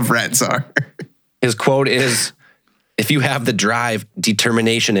description of Rat Czar. His quote is, "If you have the drive,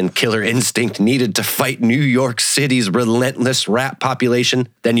 determination, and killer instinct needed to fight New York City's relentless rat population,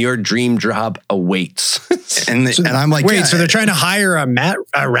 then your dream job awaits." and I'm like, wait, so they're trying to hire a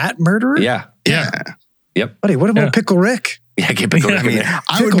rat murderer? Yeah. Yep. Buddy, what about Pickle Rick? Yeah, get Pickle Rick. I mean,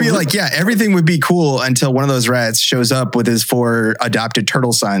 I would be like, yeah, everything would be cool until one of those rats shows up with his 4 adopted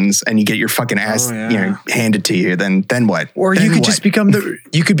turtle sons, and you get your fucking ass, handed to you. Then what? Or then you could just become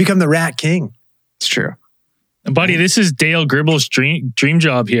the Rat King. It's true. Buddy, this is Dale Gribble's dream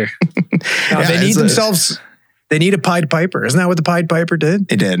job here. They need a Pied Piper. Isn't that what the Pied Piper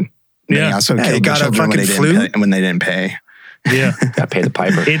did? It did. Yeah. They also killed got a fucking flute when they didn't pay. Yeah. Got to pay the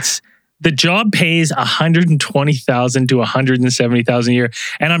piper. The job pays $120,000 to $170,000 a year,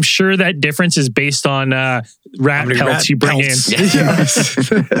 and I'm sure that difference is based on rat pelts you bring in.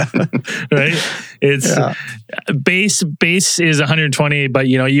 Right? It's base is 120, but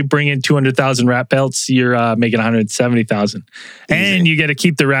you bring in 200,000 rat pelts, you're making 170,000, and you get to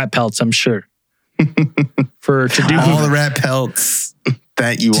keep the rat pelts. I'm sure to do all the rat pelts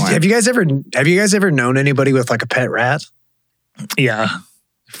that you want. Have you guys ever known anybody with like a pet rat? Yeah.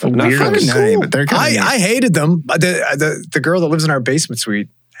 Not Weirdos. Cool. But they're kind of I hated them. The girl that lives in our basement suite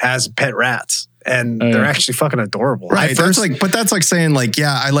has pet rats, and they're actually fucking adorable. right. That's like saying like,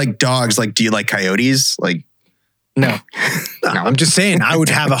 yeah, I like dogs. Like, do you like coyotes? Like, No. I'm just saying I would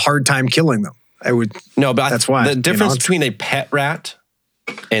have a hard time killing them. I would. No, but That's why, the difference you know? between a pet rat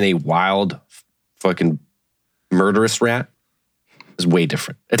and a wild fucking murderous rat is way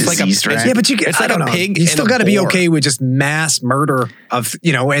different. It's Diseased like a rat. Yeah, but it's I like don't a know. pig. You and still a got to be boar. okay with just mass murder of,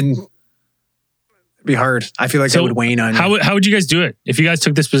 you know, and it'd be hard. I feel like that would wane on you. How would you guys do it if you guys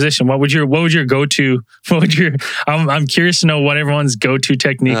took this position? What would your go-to? I'm curious to know what everyone's go-to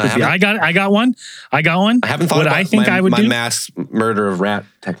technique would be. I got one. I haven't thought what about I think I would my do. mass murder of rat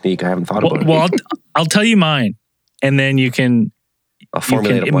technique. I haven't thought about it. Well, I'll tell you mine, and then you can. I'll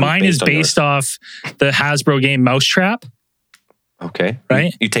formulate one Mine is on yours. based off the Hasbro game Mousetrap. Okay.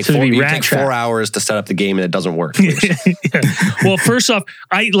 Right? You take So it'd be you rat take trap. 4 hours to set up the game and it doesn't work. Yeah. Well, first off,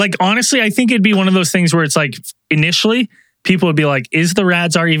 honestly, I think it'd be one of those things where it's like initially people would be like, "Is the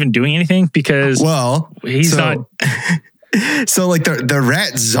Radzar even doing anything?" Because he's not. So like the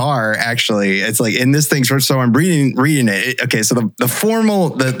rat czar actually, it's like in this thing. So I'm reading it. Okay, so the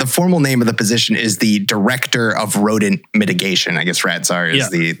formal name of the position is the director of rodent mitigation. I guess rat czar is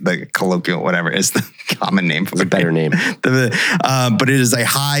the colloquial whatever is the common name. It's a better name. But it is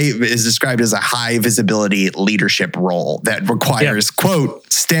is described as a high visibility leadership role that requires quote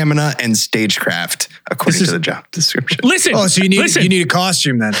stamina and stagecraft according to the job description. Listen. Oh, so you need a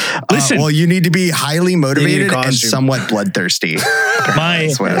costume then. Listen. Well, you need to be highly motivated and costume. somewhat bloodthirsty.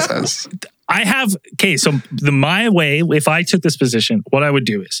 That's what it says. I have so my way. If I took this position, what I would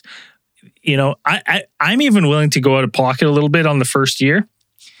do is, you know, I'm even willing to go out of pocket a little bit on the first year,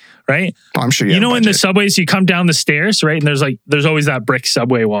 right? Oh, I'm sure you know, in the budget. subways, you come down the stairs, right, and there's always that brick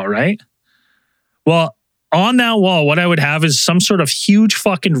subway wall, right? Well, on that wall, what I would have is some sort of huge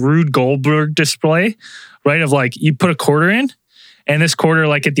fucking Rube Goldberg display, right? Of like you put a quarter in, and this quarter,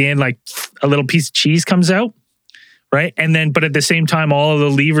 like at the end, like a little piece of cheese comes out. Right. And then, but at the same time, all of the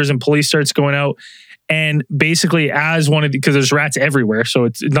levers and pulleys starts going out. And basically because there's rats everywhere. So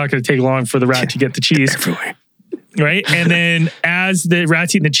it's not going to take long for the rat to get the cheese. Everywhere. Right. And then as the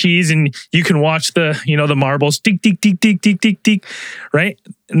rat's eating the cheese and you can watch the marbles, tick, tick, tick, tick, tick, tick, tick. Right.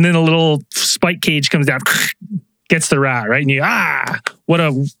 And then a little spike cage comes down, gets the rat. Right. And what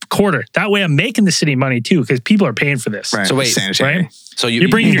a quarter. That way I'm making the city money too, because people are paying for this. Right. So wait, Sanitary. Right. So You're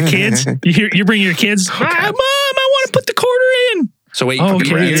bringing your kids. You bring your kids. Mom, I want to put the quarter in. So wait, Oh, okay,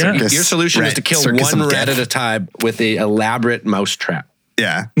 your yeah. solution is to kill Circus one of rat death. at a time with a elaborate mouse trap.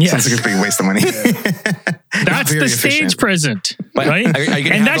 Yeah. Yes. Sounds like a big waste of money. That's very the stage efficient. present, But right? Are you going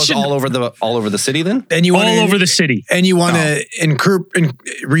to And have those all over the city then? And you want all over the city. and you want to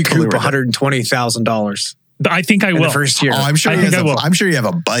recoup worth it. $120,000 I think I in will. the first year. Oh, I'm sure. I think I will. I'm sure you have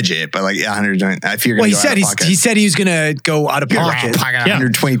a budget, but like 100. If you're Well, going he said he said he was going to go out of pocket. Yeah.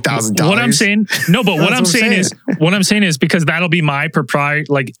 $120,000. What I'm saying, no, but what That's I'm saying is because that'll be my proprietary.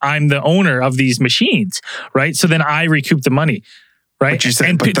 Like I'm the owner of these machines, right? So then I recoup the money, right? But you said,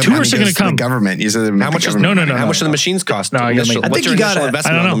 and but the tourists are money going goes to come. The government. You said How much is No. How much do the machines cost? No, I gotta make- What's I think your you initial gotta-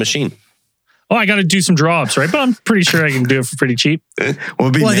 investment I don't on the know. machine? Oh, I got to do some drops, right? But I'm pretty sure I can do it for pretty cheap.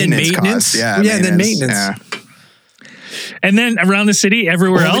 Well, then maintenance maintenance. costs. Yeah. Yeah, then maintenance. Yeah. And then around the city,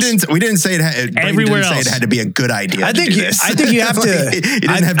 everywhere Well, else. we didn't say it. Everywhere didn't say else. it had to be a good idea. I to think do you- this. I think you have to- It didn't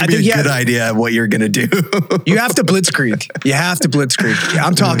have to I be think a good idea of what you're going to do. You have to blitzkrieg. You have to blitzkrieg.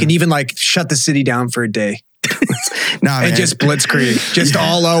 I'm talking even like shut the city down for a day No, and man. just blitzkrieg. Just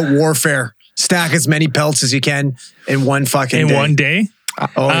all out warfare. Stack as many pelts as you can in one fucking in day. one day.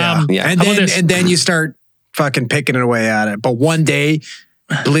 Oh yeah. Yeah. And How about then this? and then you start fucking picking it away at it. But one day,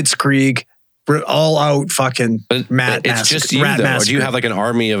 blitzkrieg, all out fucking But rat it's just you rat though, or do massacre. you have like an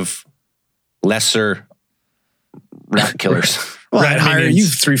army of lesser rat killers? Well, rat I'd hire minions? you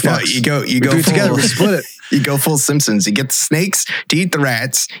 3 No, fucks. you go We do it full, together. We split it. You go full Simpsons. You get the snakes to eat the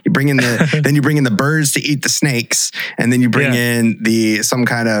rats. You bring in then you bring in the birds to eat the snakes, and then you bring in some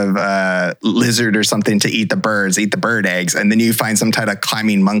kind of lizard or something to eat the birds, eat the bird eggs, and then you find some kind of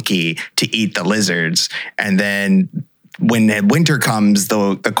climbing monkey to eat the lizards, and then when winter comes,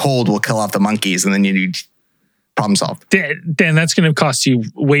 the cold will kill off the monkeys, and then you need problem solved. Dan, that's going to cost you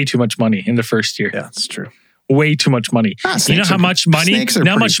way too much money in the first year. Yeah, that's true. Way too much money. You know snakes how are- much money? snakes are You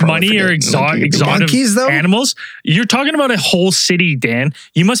know how pretty much money prolific. are exotic Monkeys, though? animals? You're talking about a whole city, Dan.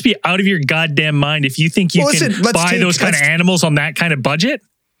 You must be out of your goddamn mind if you think you Well, can listen, let's buy take- those kind of let's- animals on that kind of budget.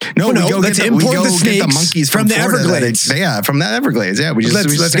 No, Well, no, let's import the get snakes monkeys from the Florida that Everglades. from the Everglades. Yeah, we just let's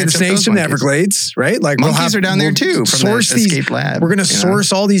get the snatch up snakes those from the monkeys. Everglades, right? Like Monkeys are down there too, from Source that these. escape lab, We're going to you know?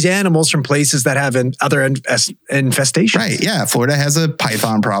 source all these animals from places that have other infestations. Right? Yeah, Florida has a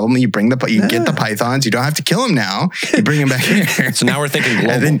python problem. You bring you get the pythons. You don't have to kill them now. You bring them back here. So now we're thinking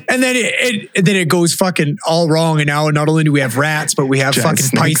global. And then it goes fucking all wrong. And now not only do we have rats, but we have Giant fucking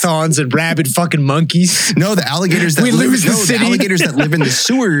snakes. pythons and rabid fucking monkeys. No, the alligators that We live, lose the the city. alligators that live in the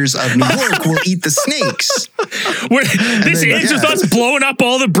sewers of New York will eat the snakes. This then, ends with yeah. us blowing up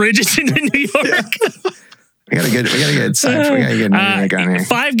all the bridges in New York. We gotta get stuff. We gotta get New York on here.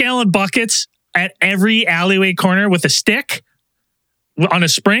 5-gallon buckets at every alleyway corner with a stick on a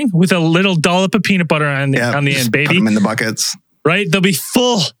spring with a little dollop of peanut butter on the end, Put baby. them in the buckets. Right? They'll be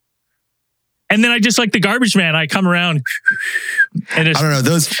full. And then I just like the garbage man. I come around and it's I don't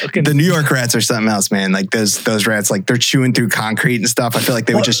know. The New York rats are something else, man. Like those rats, like they're chewing through concrete and stuff. I feel like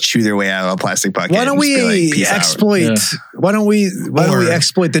they would just chew their way out of a plastic bucket. Why don't and just be we like, "Peace out." exploit? Yeah. Why don't we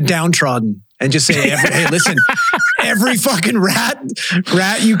exploit the downtrodden and just say, hey, listen, every fucking rat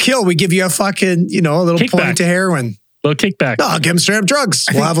you kill, we give you a fucking a little Kickback. point to heroin. little kickback. No, I'll give them straight up drugs.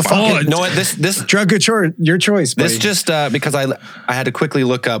 We'll have a fucking You know what? This drug your choice. Buddy. This just because I had to quickly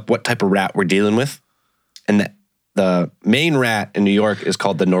look up what type of rat we're dealing with, and the main rat in New York is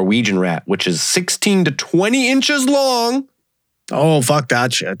called the Norwegian rat, which is 16 to 20 inches long. Oh, fuck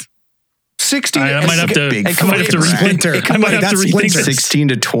that shit. 16. I might have to. big I might have to fucking rethink. rat. I might have to That's rethink splinter. this. 16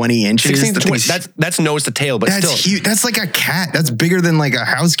 to 20 inches. 16 to The 20. thing's- That's nose to tail, but That's still, huge. That's like a cat. That's bigger than like a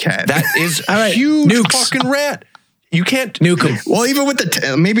house cat. that is All a right, huge nukes. fucking rat. You can't Nuke 'em. well, even with the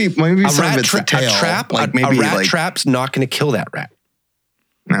tail, maybe a some of rat it's the tail. a trap. like a maybe rat like trap's not going to kill that rat.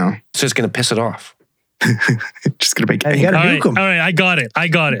 no, It's just going to piss it off. just gonna make Hey, you it. gotta All nuke right, 'em. all right, I got it. All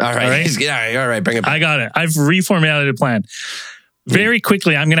right, All right. all right, bring it back. I got it. I've reformulated a plan. Very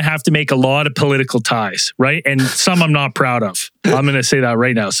quickly, I'm going to have to make a lot of political ties, right? And some I'm not proud of. I'm going to say that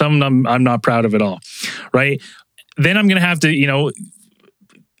right now. Some I'm not proud of at all, right? Then I'm going to have to,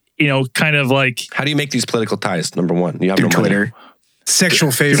 kind of like How do you make these political ties? Number one, you have Through no money. Twitter.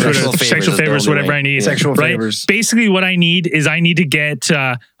 Sexual favors. Sexual favors sexual is the favors, only whatever way. I need. Yeah. Sexual right? favors. Basically, what I need is I need to get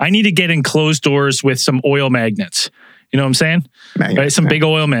in closed doors with some oil magnets. You know what I'm saying? Magnets, Right? Some yeah. big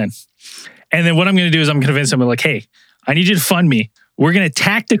oil men. And then what I'm going to do is I'm going to convince them like, hey, I need you to fund me. We're going to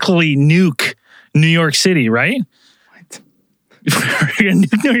tactically nuke New York City, right? We're going to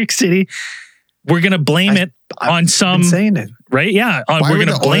nuke New York City. We're going to blame it on some, I'm saying it. right? Yeah. Why We're would going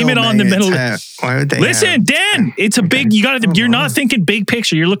to the blame oil it on the magnets middle. why would they? Listen, Dan, it's a big, you're not thinking big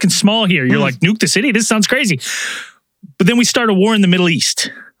picture. You're looking small here. You're like, nuke the city. This sounds crazy. But then we start a war in the Middle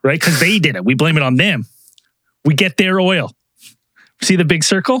East, right? Because they did it. We blame it on them. We get their oil. See the big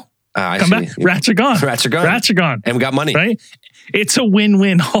circle? I Come see. back. Rats are gone. Rats are gone. Rats are gone. And we got money. Right? It's a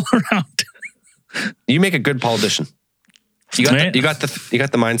win-win all around. You make a good politician. You got Right. the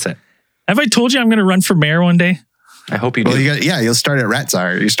mindset. Have I told you I'm going to run for mayor one day? I hope you do. Well, you'll start at Rat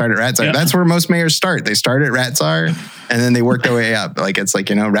Czar. You start at Rat Czar. Yeah. That's where most mayors start. They start at Rat Czar and then they work their way up. Like it's like,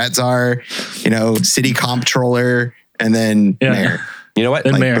 Rat Czar, city comptroller, and then Yeah. mayor. You know what?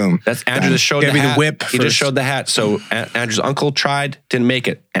 Then Like mayor. boom. That's Andrew just showed Give the me the hat. whip He just first. showed the hat. So Andrew's uncle tried, didn't make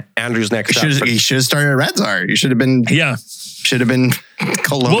it. Andrew's next up. You should have started at Rat Czar. You should have been Yeah.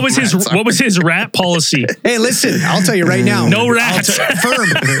 Cologne What was his Rat Czar. What was his rat policy? Hey, listen, I'll tell you right now. No rats.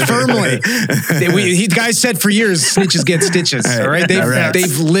 Firmly. Guys said for years, snitches get stitches. All right.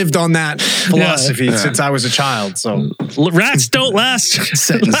 They've lived on that philosophy since I was a child. So Rats don't last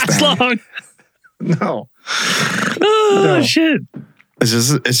long. no. Oh shit.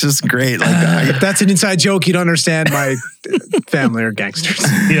 It's just great. Like If that's an inside joke, you don't understand my family or gangsters.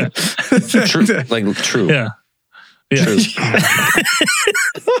 Yeah. True. Like true. Yeah. Yeah. True.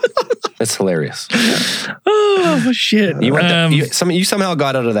 That's hilarious. Oh shit. You went you somehow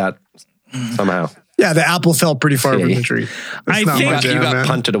got out of that somehow. Yeah, the apple fell pretty far from the tree. I not think- my You jam, got man.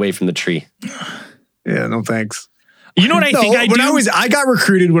 punted away from the tree. Yeah, no thanks. You know what I think I do? I got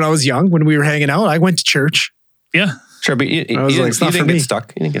recruited when I was young, when we were hanging out. I went to church. Yeah. Sure, but you I was like, it's not for didn't me. get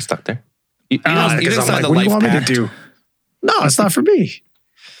stuck. You didn't get stuck there. You Ah, didn't Because I'm sign like, the what do you life want me to pact. do? No, it's not for me.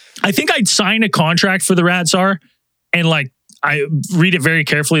 I think I'd sign a contract for the Rat Czar and I read it very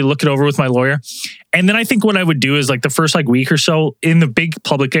carefully, look it over with my lawyer. And then I think what I would do is the first week or so in the big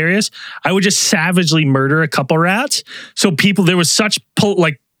public areas, I would just savagely murder a couple rats. So there was such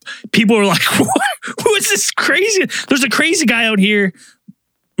people were like, who is this crazy? There's a crazy guy out here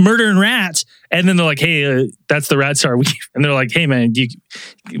murdering rats. And then they're like, hey, that's the Rat Czar. And they're like, hey man, we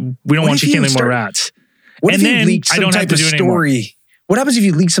don't want if you you killing more start- rats. What And if you then leaked I some don't have type to of do it anymore. story? What happens if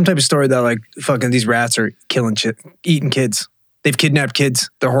you leak some type of story that fucking these rats are killing shit, eating kids? They've kidnapped kids.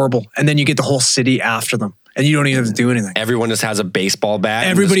 They're horrible. And then you get the whole city after them. And you don't even have to do anything. Everyone just has a baseball bat.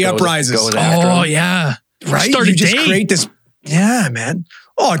 and Everybody just uprises. goes after Oh, them. yeah. Right? Start You a just day. create this. Yeah, man.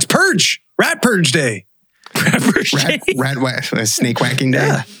 Oh, it's Purge. Rat Purge Day. Snake whacking day.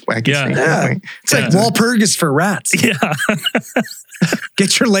 Yeah. Whacking Yeah. snake. Yeah. It's like Walpurgis for rats. Yeah.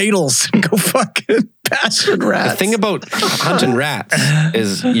 Get your ladles and go fucking bastard The rats. thing about hunting rats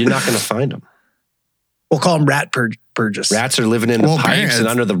is you're not going to find them. We'll call them rat purges. Rats are living in the Well, pipes parents- and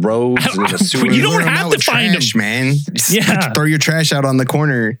under the roads and in the sewers. You don't Lure 'em have out to with find trash, man. Just Yeah. throw your trash out on the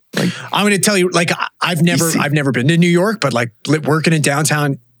corner. Like, I'm going to tell you, like, I've never been to New York, but like working in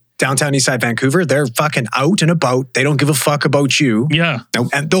downtown Eastside Vancouver, they're fucking out and about. They don't give a fuck about you. Yeah.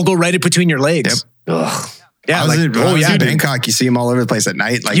 And they'll go right in between your legs. Ugh. Yeah, I was in dude. Bangkok. You see them all over the place at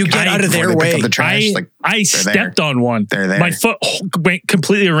night. Like You get out of before their they pick way. up the trash. I stepped on one. They're there. My foot went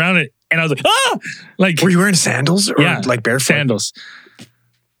completely around it. And I was like, ah! Like, Were you wearing sandals or yeah, like barefoot? sandals.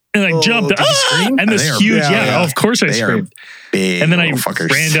 And I jumped. did you scream? And this They are- huge, yeah. of course I They are screamed. big. And then I little fuckers.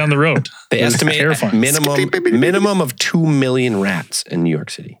 ran down the road. They It was estimate terrifying. minimum of 2 million rats in New York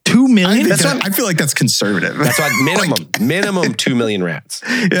City. 2 I, million? think I feel like that's conservative. That's what minimum 2 million rats.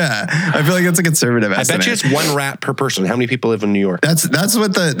 Yeah, I feel like that's a conservative I estimate. bet you it's one rat per person. How many people live in New York? That's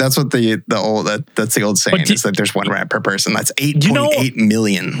what the old saying But is that there's one rat per person. That's 8.8 You know-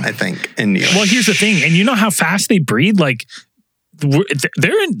 million, I think, in New York. Well, here's the thing. And you know how fast they breed? Like,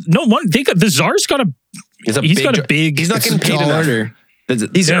 they're in, no one, the czar's got a, He's got a big, He's not getting paid tall enough. order.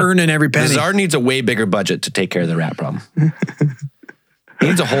 He's Yeah. earning every The penny. czar needs a way bigger budget to take care of the rat problem. He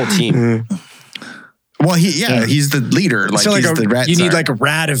needs a whole team. Well, he's the leader. Like so like he's the rat. you need czar. like a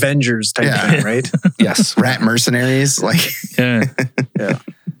rat Avengers type Yeah. thing, right? Yes. rat mercenaries. Like yeah.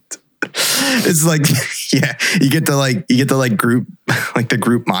 it's like you get the group like the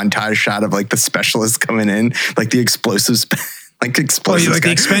group montage shot of like the specialists coming in, like the explosives. Like explosives, like the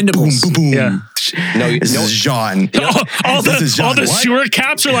guy. Expendables. Boom, boom, boom. Yeah. No, This is Jean. all This is John. the What? sewer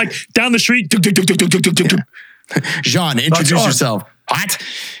caps are like down the street. Duk, duk, duk, duk, duk, duk, duk, duk. Jean, introduce John. yourself. What?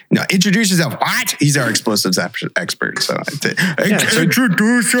 No, introduce yourself. What? He's our explosives expert. So,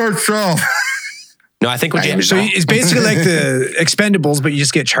 introduce yourself. No, I think what you So it's basically like the Expendables, but you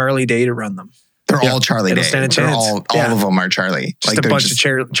just get Charlie Day to run them. They're all Charlie They Day. don't stand a They're chance. all Yeah. of them are Charlie. Just a bunch of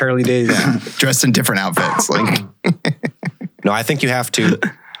Charlie Days. dressed in different outfits. Like No, I think you have to,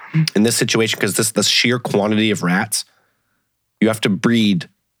 in this situation, because the sheer quantity of rats, you have to breed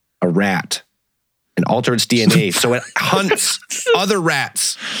a rat and alter its DNA so it hunts other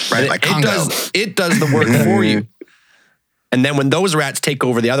rats. Right, And like Congo. it does the work for you. And then when those rats take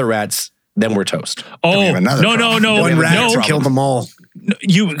over the other rats, then we're toast. Oh, have another no, problem. One rat no. to kill them all.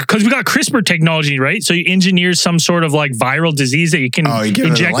 Because we got CRISPR technology, right? So you engineer some sort of like viral disease that you can you give it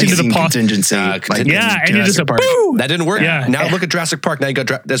a inject into the lysine pot. contingency. like Yeah, in and you just Jurassic Park. boo. That didn't work. Yeah. Now look at Jurassic Park. Now you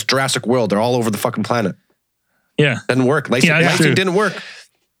got this Jurassic World. They're all over the fucking planet. Yeah. Doesn't work. Lysine, Yeah, that's lysine true. didn't work.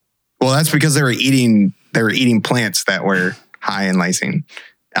 Well, that's because they were eating plants that were high in lysine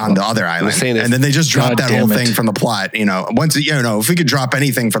on the other island. saying if- And then they just dropped God that whole damn it. thing from the plot. You know, if we could drop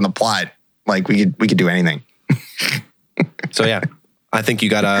anything from the plot, like we could do anything. So yeah, I think you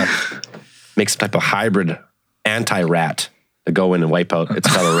gotta make some type of hybrid anti-rat to go in and wipe out its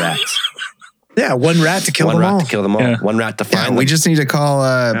fellow rats. Yeah, one rat to kill One them rat all. to kill them all. Yeah. One rat to Yeah, find we them. just need to call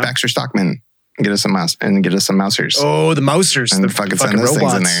Baxter Stockman and get us some mousers. Oh, the mousers. And the fucking send those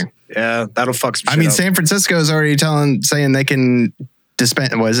things in there. Yeah, that'll fuck some I shit mean, up. San Francisco is already saying they can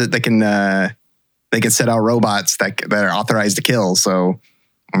dispense. What is it? They can set out robots that are authorized to kill. So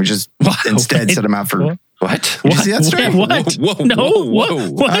we just instead Wait. set them out for. What? Did you see that story? What? Whoa, whoa, no. whoa, What? whoa.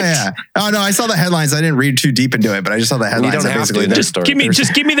 What? Oh yeah. Oh no, I saw the headlines. I didn't read too deep into it, but I just saw the headlines. don't that have to. basically Just they're-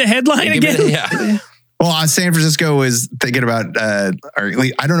 Just give me the headline Give again. me- yeah. Well, San Francisco was thinking about, or at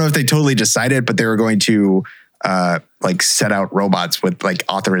least, I don't know if they totally decided, but they were going to like set out robots with like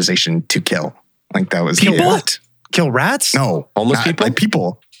authorization to kill. Like that was People? What? Kill rats? No, Homeless not- people? Like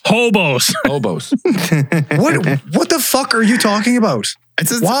people. Hobos. Hobos. What the fuck are you talking about? It's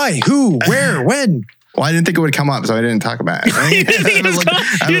just, Why? Who? Where? When? Well, I didn't think it would come up, so I didn't talk about it. You think it's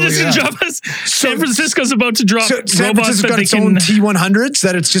I you was just looking it up. drop us. San Francisco's about to drop So San robots Francisco's that got they its own can. T100s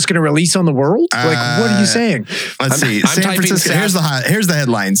that it's just going to release on the world? Like, what are you saying? Let's see. I'm San typing Francisco. SAF. Here's the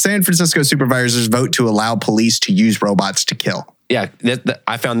headline. San Francisco supervisors vote to allow police to use robots to kill. Yeah,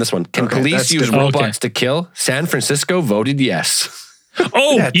 I found this one. Can Okay, police that's use different. robots to kill? San Francisco voted yes.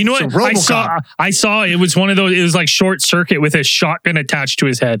 Oh, Yeah, you know so what? RoboCop. I saw it was one of those. It was like short circuit with a shotgun attached to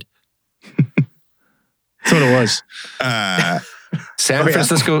his head. That's what it was. San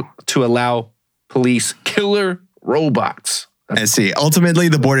Francisco to allow police killer robots. Let's see. Ultimately,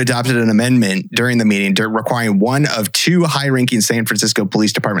 the board adopted an amendment during the meeting requiring one of 2 high-ranking San Francisco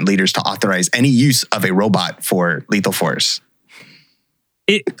Police Department leaders to authorize any use of a robot for lethal force.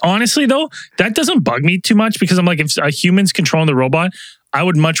 Honestly, though, that doesn't bug me too much because I'm like, if a human's controlling the robot, I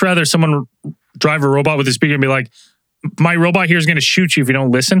would much rather someone drive a robot with a speaker and be like, my robot here is going to shoot you if you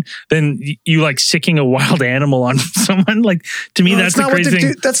don't listen, than you like sicking a wild animal on someone. Like, to me, that's the crazy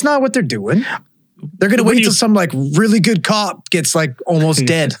thing. That's not what they're doing. They're going to wait till some like really good cop gets like almost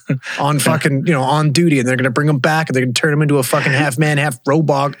dead on fucking, on duty. And they're going to bring him back and they're going to turn him into a fucking half man, half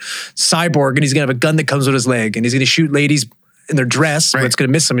robot cyborg. And he's going to have a gun that comes with his leg. And he's going to shoot ladies in their dress. Right. But it's going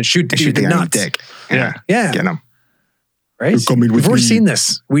to miss them and shoot the dude in the nuts. Dick. Yeah. Get him. Right? We've already seen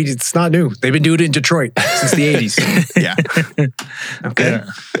this. It's not new. They've been doing it in Detroit since the 80s. Yeah. Okay.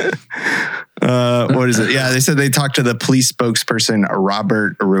 What is it? Yeah, they said they talked to the police spokesperson,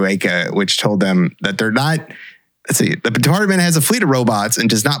 Robert Rueca, which told them that they're not... Let's see. The department has a fleet of robots and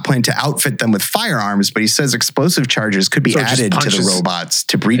does not plan to outfit them with firearms, but he says explosive charges could be added to the robots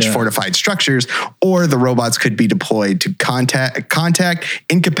to breach fortified structures, or the robots could be deployed to contact,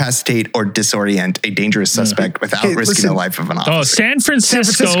 incapacitate, or disorient a dangerous suspect without risking the life of an officer. Oh, San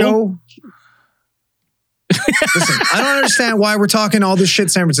Francisco. Listen, I don't understand why we're talking all this shit,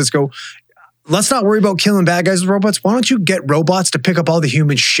 San Francisco. Let's not worry about killing bad guys with robots. Why don't you get robots to pick up all the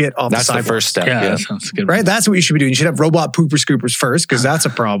human shit off the sidewalk? That's the first step. Yeah, that sounds good. Right? That's what you should be doing. You should have robot pooper scoopers first, because that's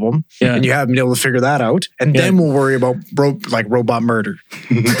a problem. Yeah. And you haven't been able to figure that out. And then we'll worry about robot murder.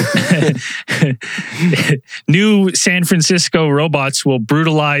 New San Francisco robots will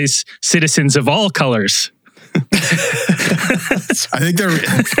brutalize citizens of all colors. I think they're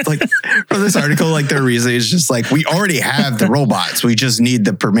like, for this article, like their reason is just like, we already have the robots. We just need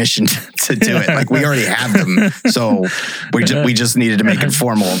the permission to do it. Like, we already have them. So we just needed to make it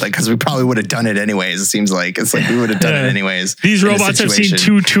formal, because we probably would have done it anyways. It seems like it's like we would have done it anyways. These robots have seen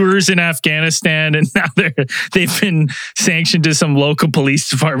 2 tours in Afghanistan, and now they've been sanctioned to some local police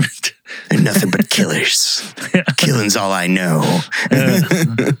department. They're nothing but killers. Killing's all I know.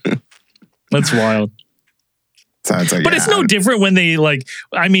 That's wild. Sounds like, but it's no different when they my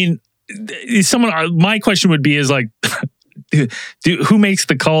question would be is like, who makes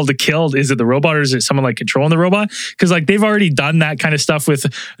the call to kill? Is it the robot, or is it someone like controlling the robot? Because like they've already done that kind of stuff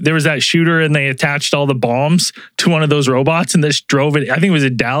with, there was that shooter and they attached all the bombs to one of those robots and just drove it. I think it was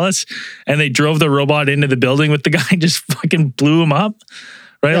in Dallas, and they drove the robot into the building with the guy and just fucking blew him up.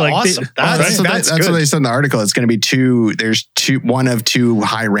 Right? Yeah, like awesome. That's what they said in the article. It's going to be there's one of 2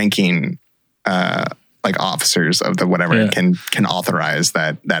 high ranking like officers of the whatever can authorize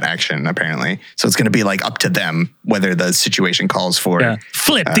that action, apparently. So it's going to be like up to them whether the situation calls for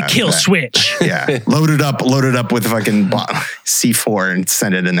flip the kill switch. Yeah, load it up with fucking C4 and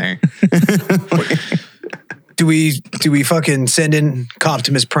send it in there. Do we fucking send in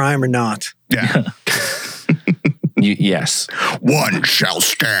Optimus Prime or not? Yeah. Yes. One shall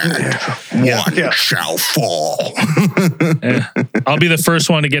stand, one shall fall. I'll be the first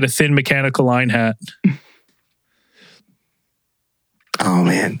one to get a thin mechanical line hat. Oh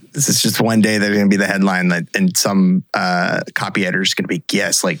man, this is just one day there's going to be the headline that, and some copy editor is going to be,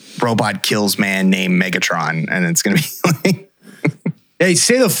 like robot kills man named Megatron, and it's going to be like, hey,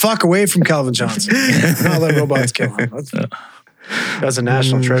 stay the fuck away from Calvin Johnson. Not let robots kill him. That's a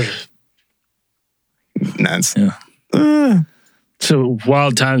national treasure. Nuts. So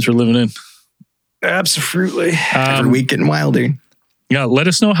wild times we're living in. Absolutely. Every week getting wilder. Yeah, let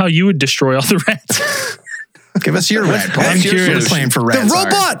us know how you would destroy all the rats. Give us your rat. I'm curious. Plan for rats. The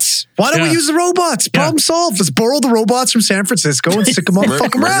robots. Why don't we use the robots? Problem solved. Let's borrow the robots from San Francisco and stick them on the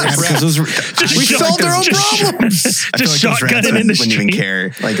fucking rats. We solved our own problems. Just shotgun it in the street. Wouldn't even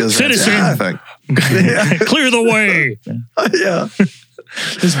care. Like those citizen, clear the way. Yeah.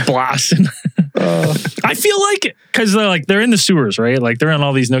 Just blasting. I feel like, because they're in the sewers, right? Like they're in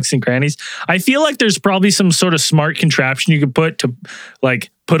all these nooks and crannies. I feel like there's probably some sort of smart contraption you could put to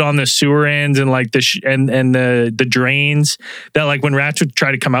put on the sewer ends and like the drains that like when rats would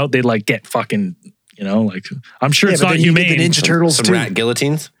try to come out, they'd like get fucking, I'm sure it's not humane. The Ninja Turtles some rat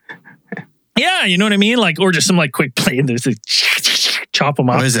guillotines. Yeah, you know what I mean? Like, or just some like quick plane. There's like, chop them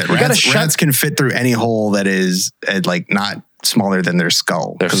up. What is it? Rats can fit through any hole that is not smaller than their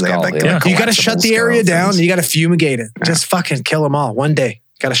skull. They have you got to shut the area down. You got to fumigate it. Yeah. Just fucking kill them all one day.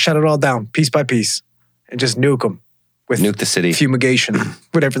 Got to shut it all down piece by piece and just nuke them with the city fumigation,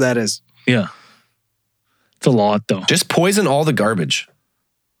 whatever that is. Yeah, it's a lot though. Just poison all the garbage.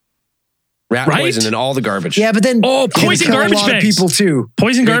 Rat poison in all the garbage. Yeah, but then poison garbage bags. People too.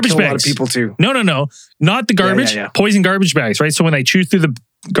 Poison garbage bags. A lot of people too. No, not the garbage. Poison garbage bags. Right. So when they chew through the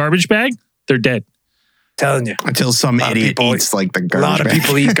garbage bag, they're dead. Telling you. Until some lot of idiot people- eats like the A garbage. lot of bag.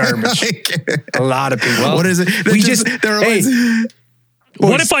 people eat garbage. A lot of people. What is it? They're hey,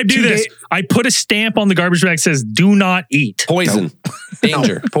 What boys, if I do 2 this? day- I put a stamp on the garbage bag that says "Do not eat." Poison.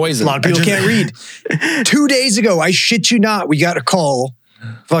 Danger. Poison. A lot of people can't read. 2 days ago, I shit you not, we got a call.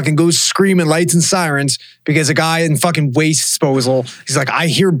 Fucking goes screaming lights and sirens because a guy in fucking waste disposal, he's like, I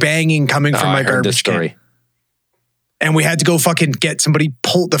hear banging coming from Oh, my I heard this garbage story. can. And we had to go fucking get somebody,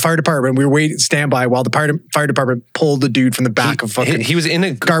 pull the fire department. We were waiting standby while the fire department pulled the dude from the back of fucking He was in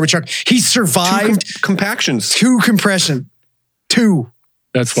a garbage truck. He survived compactions 2 compression. 2.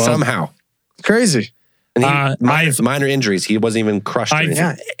 That's wild. somehow. Crazy. And I've- minor injuries. He wasn't even crushed. Or I've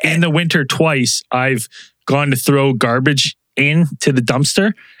anything. Yeah. in the winter twice. I've gone to throw garbage into the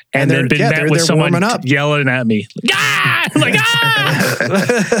dumpster and they're- then been yeah, met they're- with they're someone warming up. yelling at me, like, ah! I'm like,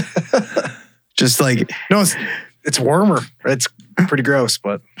 ah! Just like, No, it's warmer. It's pretty gross,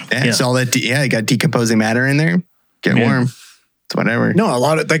 but yeah, it's all that. You got decomposing matter in there. Get Yeah. warm. It's whatever. no, a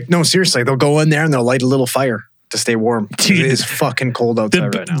lot of no, seriously, they'll go in there and they'll light a little fire to stay warm. Dude, It is fucking cold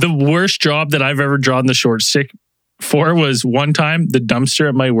outside right now. The worst job that I've ever drawn the short stick for was one time the dumpster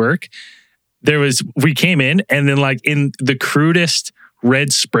at my work. We came in and then like in the crudest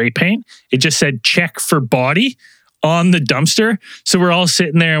red spray paint, it just said check for body on the dumpster. So we're all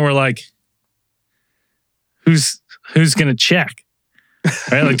sitting there and we're like, who's going to check?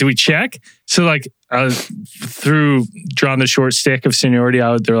 Right? Like, do we check? So like through drawing the short stick of seniority,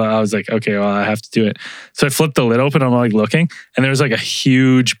 I was like, okay, well, I have to do it. So I flipped the lid open. I'm like looking and there was like a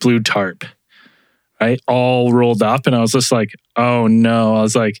huge blue tarp, right? All rolled up. And I was just like, oh no. I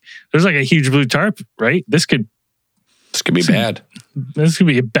was like, there's like a huge blue tarp, right? This could be bad.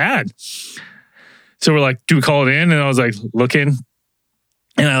 be bad. So we're like, do we call it in? And I was like looking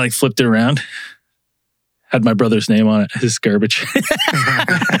and I like flipped it around. Had my brother's name on it. His garbage.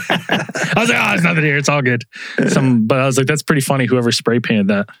 I was like, oh, it's nothing here. It's all good. But I was like, that's pretty funny. Whoever spray painted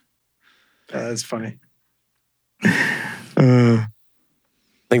that. That's funny.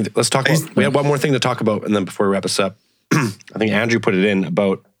 Let's talk about, we had one more thing to talk about, and then before we wrap this up, I think Andrew put it in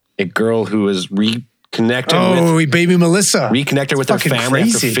about a girl who was reconnected baby Melissa. with her fucking family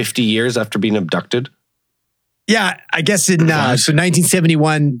after crazy. 50 years after being abducted. Yeah, I guess in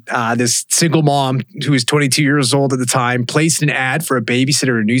 1971, this single mom who was 22 years old at the time placed an ad for a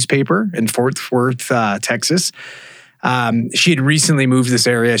babysitter in a newspaper in Fort Worth, Texas. She had recently moved to this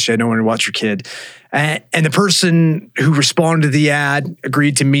area. She had no one to watch her kid. And the person who responded to the ad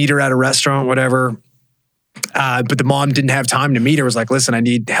agreed to meet her at a restaurant, whatever. But the mom didn't have time to meet her. Was like, listen, I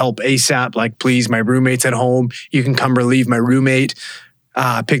need help ASAP. Like, please, my roommate's at home. You can come relieve my roommate.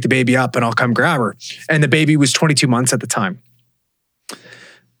 Pick the baby up and I'll come grab her. And the baby was 22 months at the time.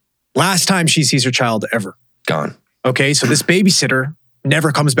 Last time she sees her child ever. Gone. Okay, so this babysitter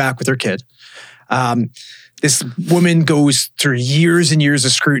never comes back with her kid. This woman goes through years and years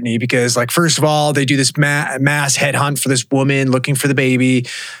of scrutiny because, like, first of all, they do this mass headhunt for this woman looking for the baby.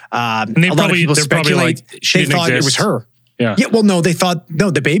 And a lot of people speculate she they thought it was her. Yeah. Yeah, well, no, they thought,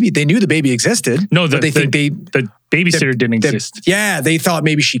 the baby, they knew the baby existed. No, but they think the babysitter didn't exist. Yeah, they thought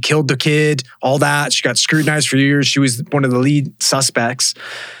maybe she killed the kid, all that. She got scrutinized for years. She was one of the lead suspects.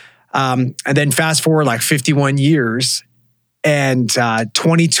 And then fast forward like 51 years, and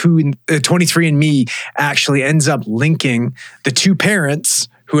 23andMe actually ends up linking the two parents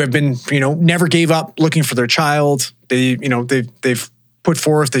who have been, never gave up looking for their child. They've put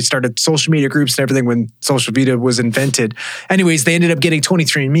forth, they started social media groups and everything when social media was invented. Anyways, they ended up getting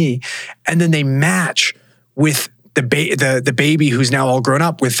 23andMe, and then they match with the baby who's now all grown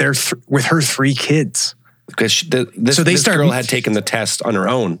up with her 3 kids. Because this girl had taken the test on her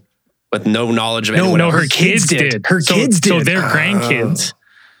own with no knowledge of anyone else. Her kids did. Her kids did. So their grandkids.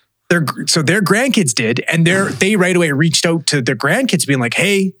 Their grandkids did, and they right away reached out to their grandkids, being like,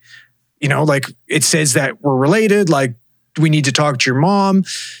 "Hey, like it says that we're related. Like, we need to talk to your mom."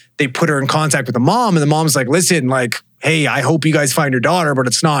 They put her in contact with the mom, and the mom's like, "Listen, like, hey, I hope you guys find your daughter, but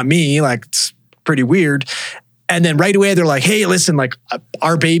it's not me. Like, it's pretty weird." And then right away, they're like, "Hey, listen, like,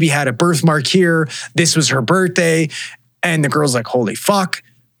 our baby had a birthmark here. This was her birthday." And the girl's like, "Holy fuck."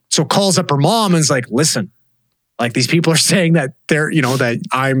 So calls up her mom and is like, "Listen, like, these people are saying that they're, that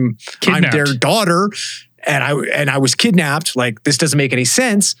I'm their daughter and I was kidnapped. Like, this doesn't make any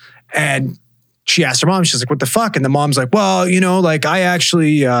sense." And she asked her mom, she's like, "What the fuck?" And the mom's like, "Well, like, I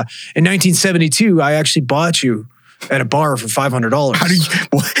actually, in 1972, I actually bought you at a bar for $500. How do you?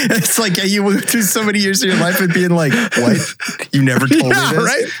 What? It's like you went through so many years of your life and being like, "What? You never told me this,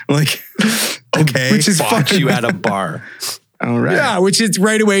 right? Like, okay, Which is Bought fucking you at a bar. All right. Yeah, which is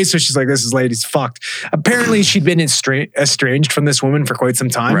right away. So she's like, this lady's fucked. Apparently, she'd been estranged from this woman for quite some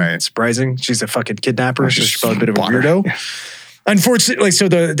time. Right. Surprising. She's a fucking kidnapper. So she's probably a bit of a Water. weirdo. Unfortunately, so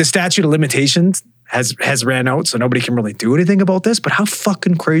the statute of limitations has ran out, so nobody can really do anything about this. But how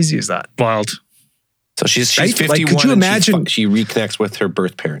fucking crazy is that? Wild. So she's Right? 51 Like, could you and imagine- she reconnects with her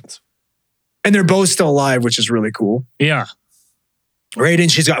birth parents. And they're both still alive, which is really cool. Yeah. Right.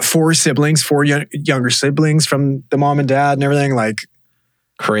 And she's got 4 siblings, 4 younger siblings from the mom and dad and everything. Like,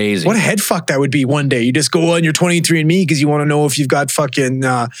 Crazy. what a head fuck that would be one day. You just go on your 23andMe because you want to know if you've got fucking,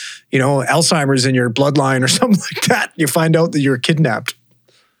 Alzheimer's in your bloodline or something like that. You find out that you're kidnapped.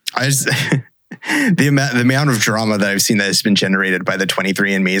 I just the amount of drama that I've seen that has been generated by the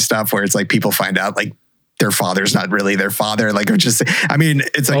 23andMe stuff, where it's like people find out like their father's not really their father. Like, it's like,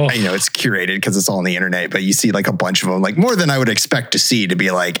 it's curated because it's all on the internet, but you see like a bunch of them, like more than I would expect to see, to be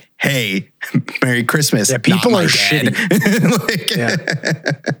like, hey, Merry Christmas. Yeah, people not my are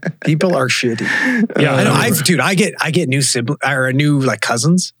dad. People are shitty. Yeah. I know. I get new new like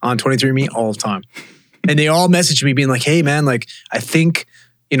cousins on 23andMe all the time. And they all message me being like, hey man, like I think,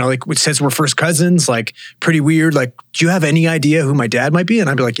 like it says we're first cousins, like pretty weird. Like, do you have any idea who my dad might be? And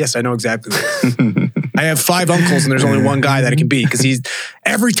I'd be like, yes, I know exactly. I have 5 uncles and there's only one guy that it can be because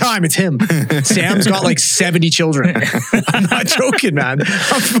every time it's him. Sam's got like 70 children. I'm not joking, man. I'm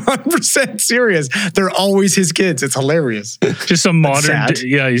 100% serious. They're always his kids. It's hilarious. Just some modern. sad.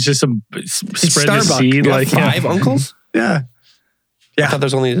 Yeah, he's just some spread the Starbuck. seed. You got Like 5 uncles? Yeah. I thought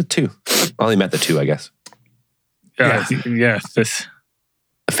there's only 2. I only met the 2, I guess. Yeah. This.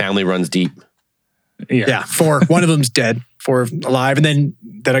 The family runs deep. Yeah, 4. One of them's dead, 4 alive, and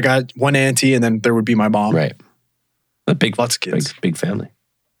then I got 1 auntie, and then there would be my mom. Right. A big, Lots of kids. big family.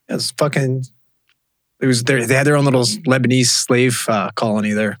 It was fucking. It was there. They had their own little Lebanese slave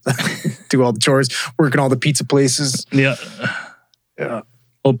colony there. Do all the chores, working all the pizza places. Yeah. Yeah.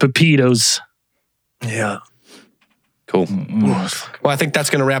 Old Pepitos. Yeah. Cool. Well, I think that's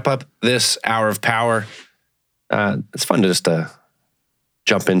going to wrap up this hour of power. It's fun to just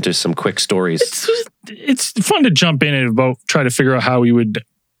jump into some quick stories. It's fun to jump in and try to figure out how we would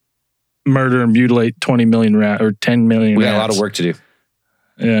murder and mutilate 20 million rat or 10 million. We got rats. a lot of work to do.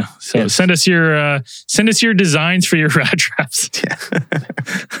 Yeah. So Yes. send us your designs for your rat traps.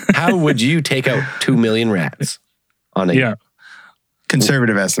 How would you take out 2 million rats on a Yeah.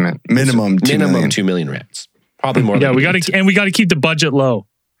 Conservative estimate. Minimum 2 million. 2 million rats? Probably more. Yeah. than We got to keep the budget low.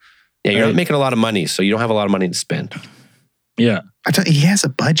 Yeah, you're not making a lot of money, so you don't have a lot of money to spend. Yeah. I thought he has a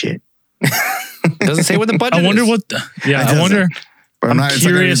budget. It doesn't say what the budget I wonder is. what. I wonder. But I'm it's not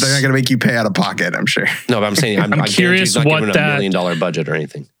curious- they're not going to make you pay out of pocket, I'm sure. No, but I'm saying I guarantee curious he's not what giving that- $1 million budget or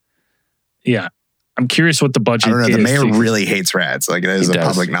anything. Yeah. I'm curious what the budget I don't know. is. The mayor too. really hates rats. Like, it is He a does.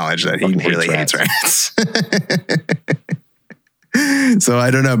 public knowledge that he Fucking hates really hates rats. So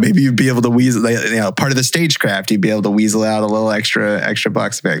I don't know. Maybe you'd be able to weasel, part of the stagecraft, you'd be able to weasel out a little extra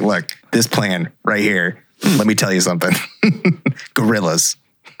bucks back. Look, this plan right here. Let me tell you something. Gorillas.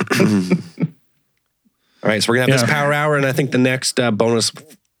 All right, so we're going to have this power hour, and I think the next bonus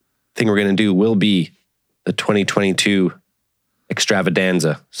thing we're going to do will be the 2022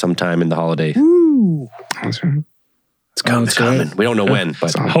 extravaganza sometime in the holiday. Ooh. That's right. It's coming. That's right. We don't know when,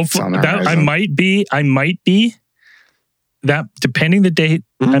 but It's on Hopefully, the that, I horizon. might be that depending the date.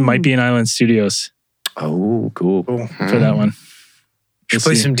 I might be in Island Studios oh, cool. Cool. for that one. Should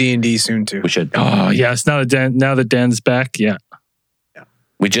play some D&D soon too. We should. Oh yes, now the den's back. Yeah,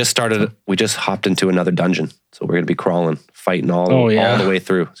 We just hopped into another dungeon, so we're going to be crawling, fighting all the way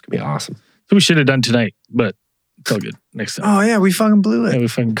through. It's going to be awesome. so we should have done tonight, but it's all good. Next time. Oh yeah, we fucking blew it. Yeah, we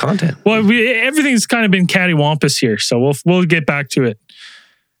fucking, Content. well, everything's kind of been cattywampus here, so we'll get back to it.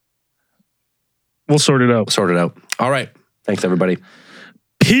 We'll sort it out. Sort it out. All right. Thanks, everybody.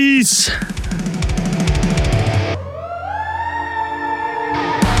 Peace.